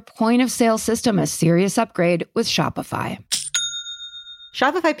give your point of sale system a serious upgrade with Shopify.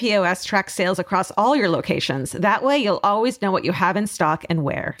 Shopify POS tracks sales across all your locations. That way, you'll always know what you have in stock and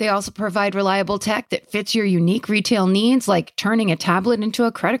where. They also provide reliable tech that fits your unique retail needs, like turning a tablet into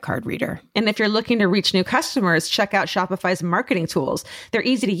a credit card reader. And if you're looking to reach new customers, check out Shopify's marketing tools. They're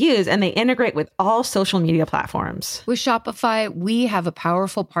easy to use, and they integrate with all social media platforms. With Shopify, we have a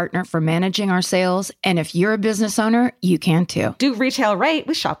powerful partner for managing our sales. And if you're a business owner, you can too. Do retail right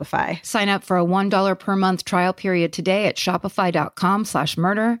with Shopify. Sign up for a $1 per month trial period today at shopify.com/murder.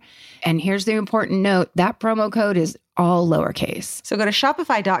 And here's the important note, that promo code is all lowercase. So go to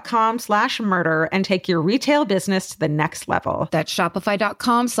shopify.com/murder and take your retail business to the next level. That's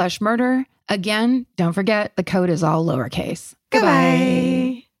shopify.com/murder. Again, don't forget, the code is all lowercase.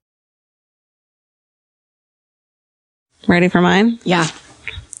 Goodbye. Ready for mine? Yeah.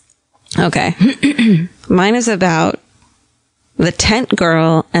 Okay. Mine is about the Tent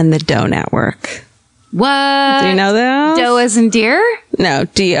Girl and the Doe Network. What? Do you know those? Doe as in deer? No,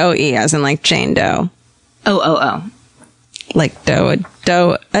 DOE as in like Jane Doe. Oh. Like Doe,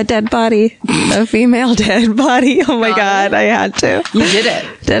 a dead body, a female dead body. Oh my God, I had to. You did it.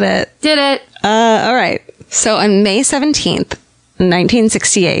 Did it. All right. So on May 17th,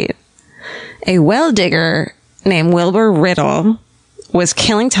 1968, a well digger named Wilbur Riddle was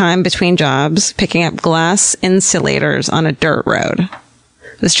killing time between jobs, picking up glass insulators on a dirt road.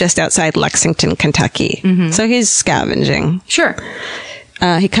 It was just outside Lexington, Kentucky. Mm-hmm. So he's scavenging. Sure.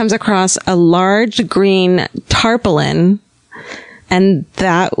 He comes across a large green tarpaulin, and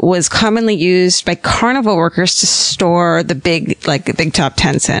that was commonly used by carnival workers to store the big top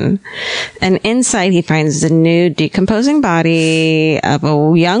tents in. And inside he finds the nude, decomposing body of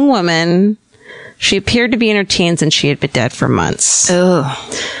a young woman. She appeared to be in her teens, and she had been dead for months. Ugh.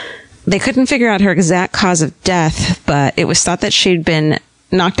 They couldn't figure out her exact cause of death, but it was thought that she'd been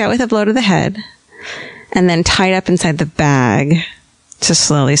knocked out with a blow to the head and then tied up inside the bag to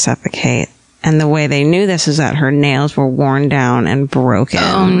slowly suffocate. And the way they knew this is that her nails were worn down and broken.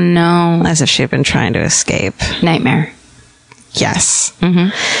 Oh, no. As if she had been trying to escape. Nightmare. Yes.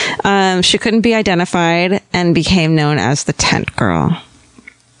 Mm-hmm. She couldn't be identified and became known as the Tent Girl.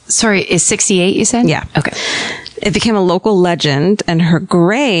 Sorry, is 68 you said? Yeah. Okay. It became a local legend, and her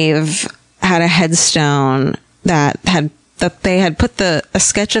grave had a headstone that they had put a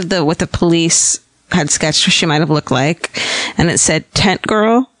sketch of what the police had sketched what she might have looked like. And it said, "Tent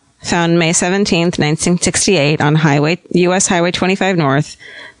Girl, found May 17th, 1968 on US Highway 25 North,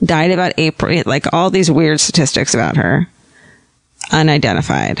 died about April," like all these weird statistics about her.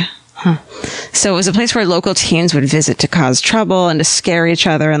 Unidentified. Huh. So it was a place where local teens would visit to cause trouble and to scare each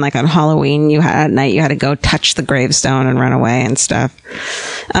other. And like on Halloween, at night, you had to go touch the gravestone and run away and stuff.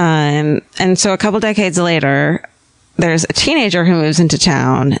 And so a couple decades later, there's a teenager who moves into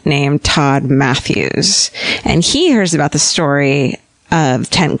town named Todd Matthews. And he hears about the story of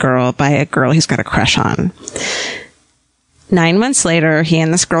Tent Girl by a girl he's got a crush on. 9 months later, he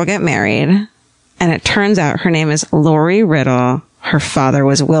and this girl get married. And it turns out her name is Lori Riddle. Her father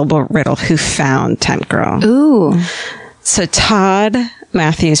was Wilbur Riddle, who found Tent Girl. Ooh. So Todd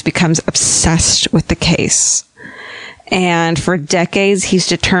Matthews becomes obsessed with the case. And for decades, he's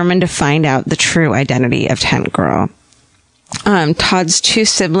determined to find out the true identity of Tent Girl. Todd's 2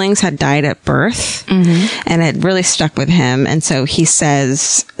 siblings had died at birth, and it really stuck with him. And so he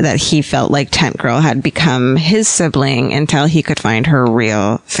says that he felt like Tent Girl had become his sibling until he could find her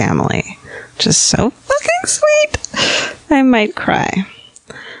real family. Just so fucking sweet. I might cry.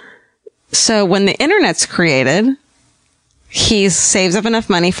 So when the internet's created, he saves up enough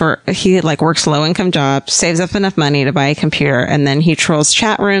money he works low income jobs, saves up enough money to buy a computer, and then he trolls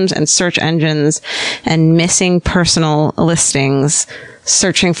chat rooms and search engines and missing personal listings,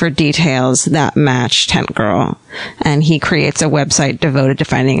 searching for details that match Tent Girl. And he creates a website devoted to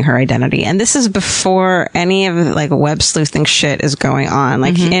finding her identity. And this is before any of the web sleuthing shit is going on.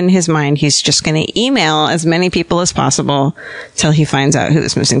 In his mind, he's just going to email as many people as possible till he finds out who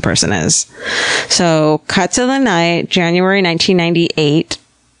this missing person is. So cut to the night, January 1998.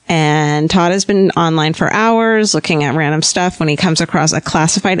 And Todd has been online for hours looking at random stuff when he comes across a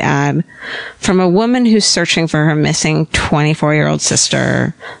classified ad from a woman who's searching for her missing 24-year-old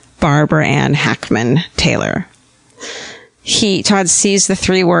sister, Barbara Ann Hackman Taylor. Todd sees the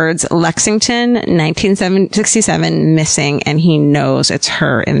 3 words, Lexington, 1967, missing, and he knows it's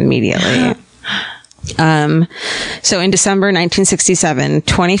her immediately. So in December 1967,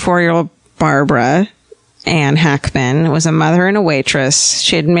 24-year-old Barbara Ann Hackman was a mother and a waitress.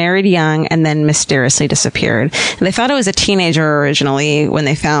 She had married young and then mysteriously disappeared. And they thought it was a teenager originally when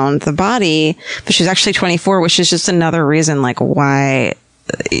they found the body, but she was actually 24, which is just another reason why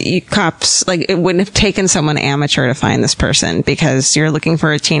cops, it wouldn't have taken someone amateur to find this person, because you're looking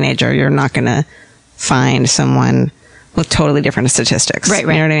for a teenager. You're not going to find someone with totally different statistics. Right. You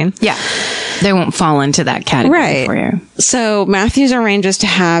know what I mean? Yeah. They won't fall into that category for you. So Matthews arranges to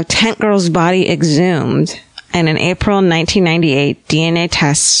have Tent Girl's body exhumed. And in April 1998, DNA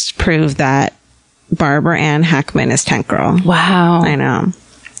tests proved that Barbara Ann Hackman is Tent Girl. Wow. I know.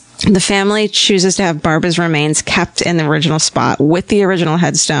 The family chooses to have Barbara's remains kept in the original spot with the original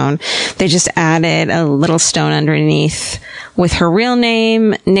headstone. They just added a little stone underneath with her real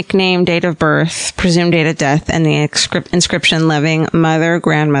name, nickname, date of birth, presumed date of death, and the inscription living mother,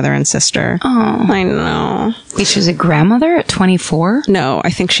 grandmother, and sister. Oh, I know. Wait, she was a grandmother at 24? No,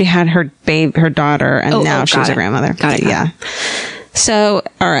 I think she had her daughter, and now she's a grandmother. Got it. Yeah. So,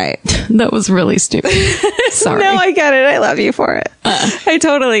 all right. That was really stupid. Sorry. No, I get it. I love you for it. I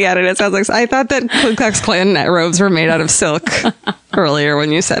totally get it. It sounds like I thought that Ku Klux Klan robes were made out of silk earlier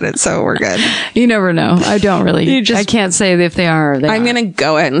when you said it, so we're good. You never know. I don't really. I can't say if they are or they I'm going to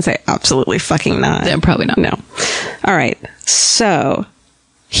go ahead and say absolutely fucking not. Yeah, probably not. No. All right. So,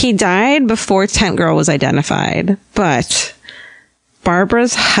 he died before Tent Girl was identified, but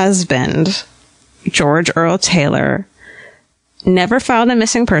Barbara's husband, George Earl Taylor, never filed a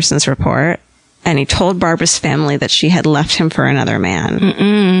missing persons report, and he told Barbara's family that she had left him for another man.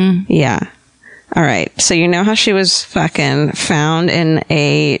 Mm-mm. Yeah. All right. So you know how she was fucking found in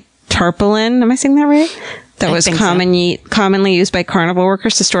a tarpaulin? Am I saying that right? That was commonly used by carnival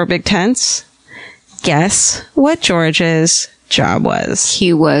workers to store big tents. Guess what George's job was?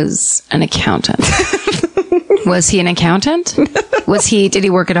 He was an accountant. Was he an accountant? Did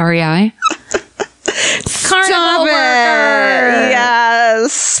he work at REI? Carnival worker.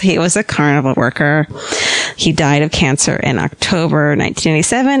 Yes. He was a carnival worker. He died of cancer in October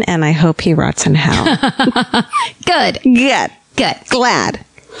 1987, and I hope he rots in hell. Good. Glad.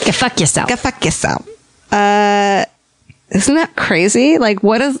 Go fuck yourself. Isn't that crazy?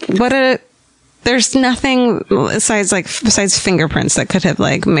 There's nothing besides fingerprints that could have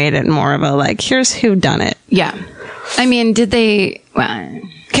made it more of a here's who done it. Yeah. I mean, did they,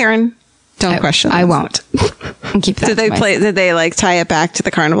 Karen, Don't question. I won't. Keep that. Did they like tie it back to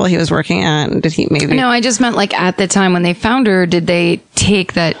the carnival he was working at? And did he maybe? No, I just meant like at the time when they found her, did they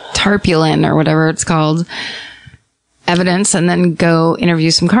take that tarpaulin or whatever it's called evidence and then go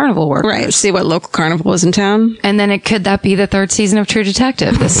interview some carnival workers? Right. See what local carnival was in town. And then could that be the third season of True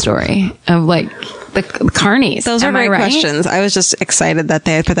Detective? This story of like the carnies. Those are great questions. I was just excited that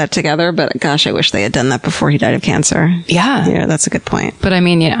they had put that together, but gosh, I wish they had done that before he died of cancer. Yeah, that's a good point. But I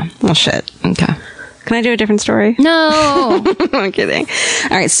mean, well, shit. Okay. Can I do a different story? No. I'm kidding.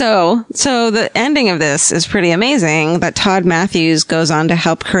 All right. So the ending of this is pretty amazing that Todd Matthews goes on to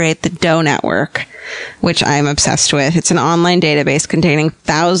help create the Doe Network, which I'm obsessed with. It's an online database containing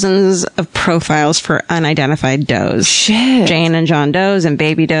thousands of profiles for unidentified does. Shit. Jane and John Does and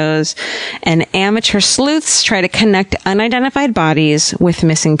baby does. And amateur sleuths try to connect unidentified bodies with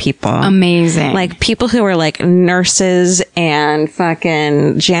missing people. Amazing. Like people who are like nurses and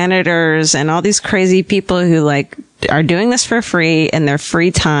fucking janitors and all these crazy people who like are doing this for free in their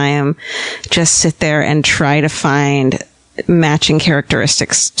free time, just sit there and try to find matching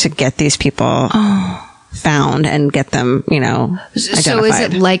characteristics to get these people found and get them, identified. So is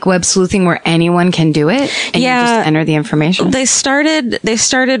it like web sleuthing where anyone can do it? And you just enter the information? They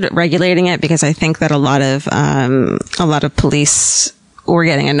started regulating it because I think that a lot of police were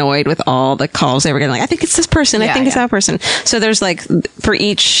getting annoyed with all the calls they were getting. Like, I think it's this person. I think it's that person. So there's like, for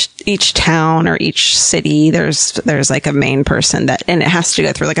each town or each city, there's like a main person and it has to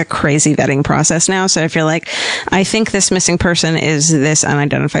go through like a crazy vetting process now. So if you're like, I think this missing person is this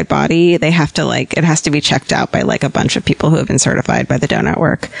unidentified body, they have to like, it has to be checked out by like a bunch of people who have been certified by the Doe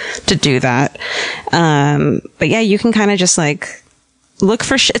Network to do that. But yeah, you can kind of just like, look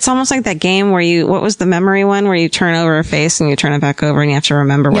for it's almost like that game where what was the memory one where you turn over a face and you turn it back over and you have to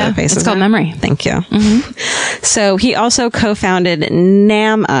remember where the face is. It's called memory. Thank you. Mm-hmm. So he also co-founded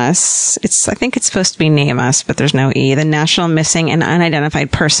NamUs. I think it's supposed to be Name Us, but there's no E, the National Missing and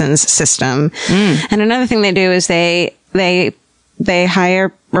Unidentified Persons System. And another thing they do is they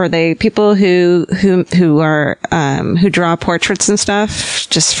hire, or people who draw portraits and stuff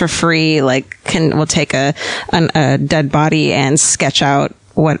just for free, like will take a dead body and sketch out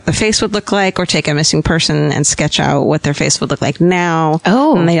what the face would look like, or take a missing person and sketch out what their face would look like now.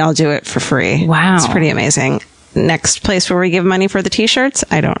 Oh. And they all do it for free. Wow. It's pretty amazing. Next place where we give money for the t-shirts?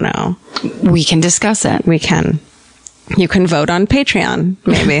 I don't know. We can discuss it. We can. You can vote on Patreon,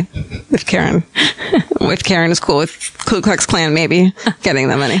 maybe, if Karen is cool with Ku Klux Klan, maybe getting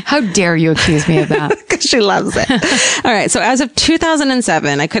the money. How dare you accuse me of that? Because she loves it. All right. So as of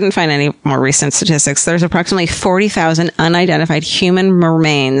 2007, I couldn't find any more recent statistics. There's approximately 40,000 unidentified human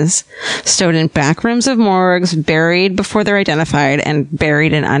remains stowed in back rooms of morgues, buried before they're identified, and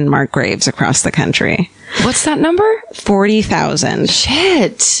buried in unmarked graves across the country. What's that number? 40,000.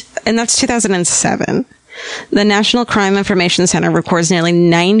 Shit. And that's 2007. The National Crime Information Center records nearly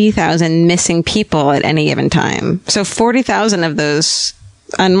 90,000 missing people at any given time. So 40,000 of those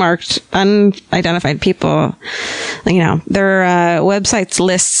unmarked, unidentified people, their websites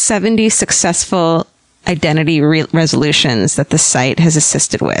list 70 successful identity resolutions that the site has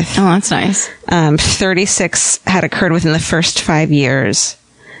assisted with. Oh, that's nice. 36 had occurred within the first 5 years.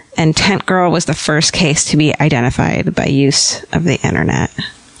 And Tent Girl was the first case to be identified by use of the internet.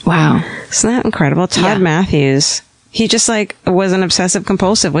 Wow. Isn't that incredible? Todd Matthews, he just like was an obsessive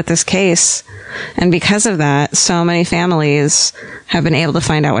compulsive with this case. And because of that, so many families have been able to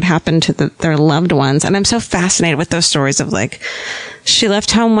find out what happened to their loved ones. And I'm so fascinated with those stories of like, she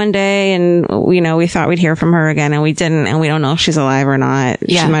left home one day and, we thought we'd hear from her again and we didn't. And we don't know if she's alive or not.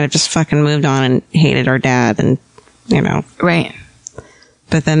 Yeah. She might have just fucking moved on and hated our dad and, Right.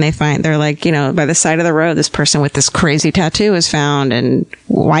 But then they're like, by the side of the road, this person with this crazy tattoo is found, and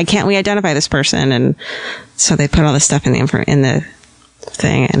why can't we identify this person? And so they put all this stuff in the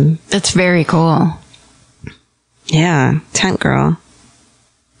thing, and that's very cool. Yeah, Tent Girl.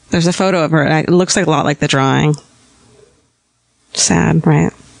 There's a photo of her. It looks like a lot like the drawing. Sad,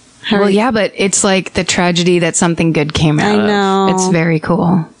 right? Well, yeah, but it's like the tragedy that something good came out of. I know. It's very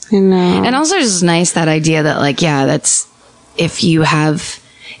cool. I know. And also, it's just nice that idea that, like, that's if you have.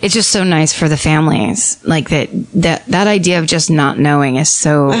 It's just so nice for the families. Like that idea of just not knowing is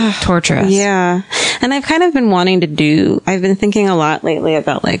so torturous. Yeah. And I've kind of been I've been thinking a lot lately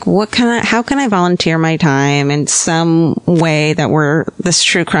about like, how can I volunteer my time in some way that this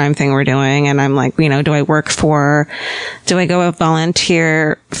true crime thing we're doing? And I'm like, do I go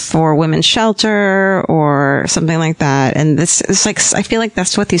volunteer for women's shelter or something like that? And this is like, I feel like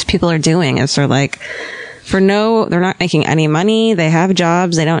that's what these people are doing is they're like, they're not making any money. They have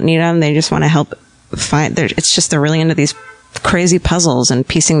jobs. They don't need them. They just want to help find. It's just they're really into these crazy puzzles and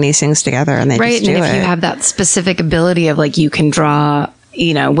piecing these things together, and they just do and it. if you have that specific ability of like, you can draw,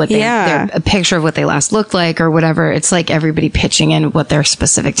 you know, what they, a picture of what they last looked like or whatever. It's like everybody pitching in what their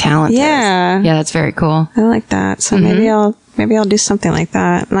specific talent is. Yeah, that's very cool. I like that. So maybe I'll do something like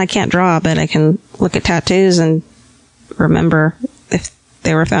that. And I can't draw, but I can look at tattoos and remember if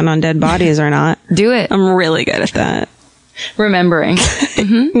they were found on dead bodies or not. Do it. I'm really good at that. Remembering.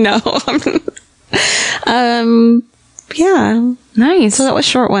 No. Yeah. Nice. So that was a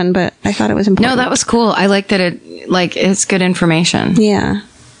short one, but I thought it was important. No, that was cool. I like that it's good information. Yeah.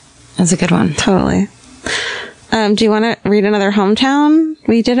 That's a good one. Totally. Do you want to read another hometown?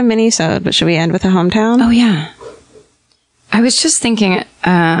 We did a mini-sode, but should we end with a hometown? Oh, yeah. I was just thinking,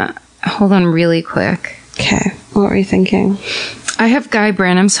 hold on really quick. Okay. What were you thinking? I have Guy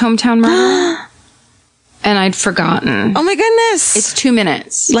Branum's hometown murder. And I'd forgotten. Oh my goodness. It's 2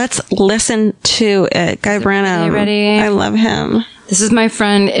 minutes. Let's listen to it. Guy Branum. Are you ready? I love him. This is my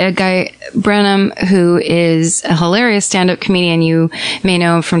friend, Guy Branum, who is a hilarious stand-up comedian. You may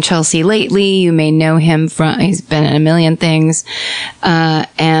know him from Chelsea Lately. You may know him from, he's been in a million things.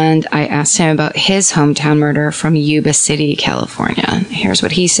 And I asked him about his hometown murder from Yuba City, California. Here's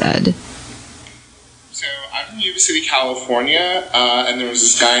what he said. So I'm from Yuba City, California, and there was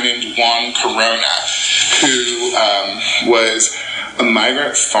this guy named Juan Corona who was a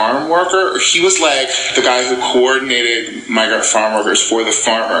migrant farm worker. He was like the guy who coordinated migrant farm workers for the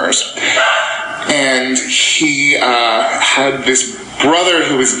farmers. And he had this brother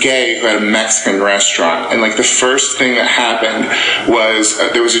who was gay who had a Mexican restaurant. And like the first thing that happened was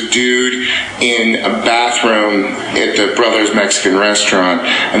there was a dude in a bathroom at the brother's Mexican restaurant,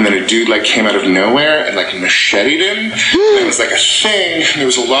 and then a dude like came out of nowhere and like macheted him. And it was like a thing. There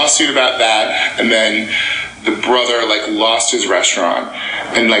was a lawsuit about that, and then the brother like lost his restaurant,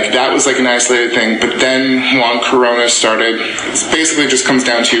 and like that was like an isolated thing. But then Juan Corona started, it basically just comes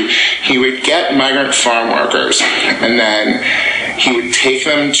down to, he would get migrant farm workers and then he would take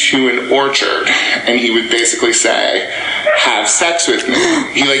them to an orchard and he would basically say, have sex with me.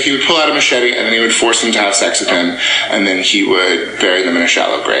 He would pull out a machete and then he would force them to have sex with him, and then he would bury them in a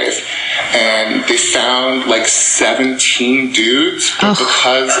shallow grave. And they found like 17 dudes, but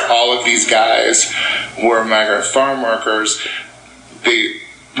because all of these guys were migrant farm workers,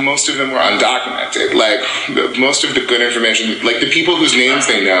 most of them were undocumented. Like, most of the good information, like the people whose names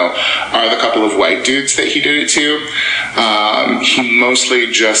they know are the couple of white dudes that he did it to. He mostly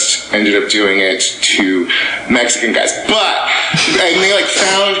just ended up doing it to Mexican guys. And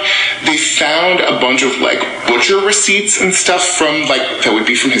they found a bunch of like butcher receipts and stuff from like, that would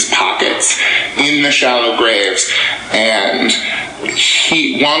be from his pockets in the shallow graves. And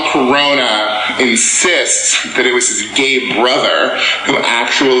Juan Corona insists that it was his gay brother who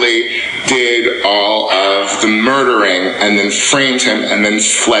actually did all of the murdering and then framed him and then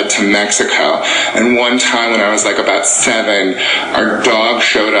fled to Mexico. And one time when I was like about 7, our dog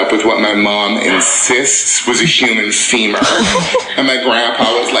showed up with what my mom insists was a human femur. And my grandpa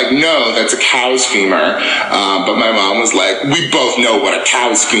was like, no, that's a cow's femur. But my mom was like, we both know what a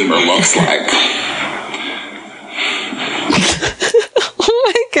cow's femur looks like.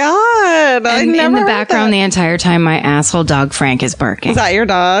 Oh my God. And in the background, the entire time, my asshole dog Frank is barking. Is that your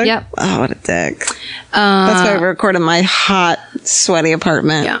dog? Yep. Oh, what a dick. That's why I record in my hot, sweaty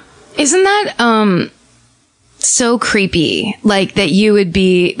apartment. Yeah. Isn't that so creepy? Like that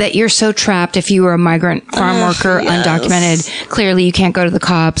you're so trapped if you were a migrant farm worker, undocumented. Clearly you can't go to the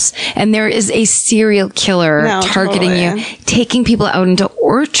cops. And there is a serial killer targeting you, taking people out into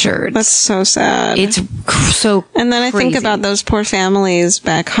orchards. That's so sad. It's so And then I think about those poor families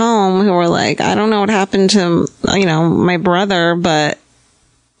back home who were like, I don't know what happened to, my brother, but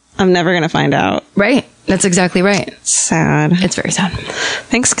I'm never going to find out. Right. That's exactly right. Sad. It's very sad.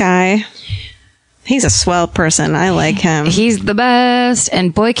 Thanks, Guy. He's a swell person. I like him. He's the best.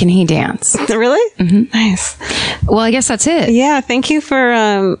 And boy, can he dance. Really? Mm-hmm. Nice. Well, I guess that's it. Yeah. Thank you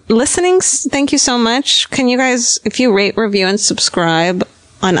for listening. Thank you so much. Can you guys, if you rate, review, and subscribe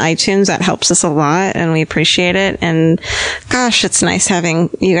on iTunes, that helps us a lot and we appreciate it. And gosh, it's nice having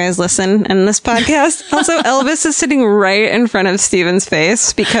you guys listen in this podcast. Also, Elvis is sitting right in front of Steven's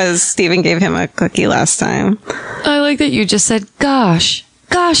face because Steven gave him a cookie last time. I like that you just said, gosh.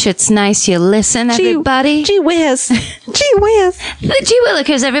 Gosh, it's nice you listen, everybody. Gee whiz. Gee whiz. Gee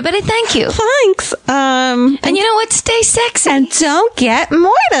willikers, everybody. Thank you. Thanks. And you know what? Stay sexy. And don't get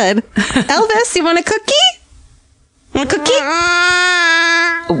moited. Elvis, you want a cookie? Want a cookie?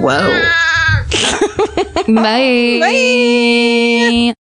 Whoa. Bye. Bye.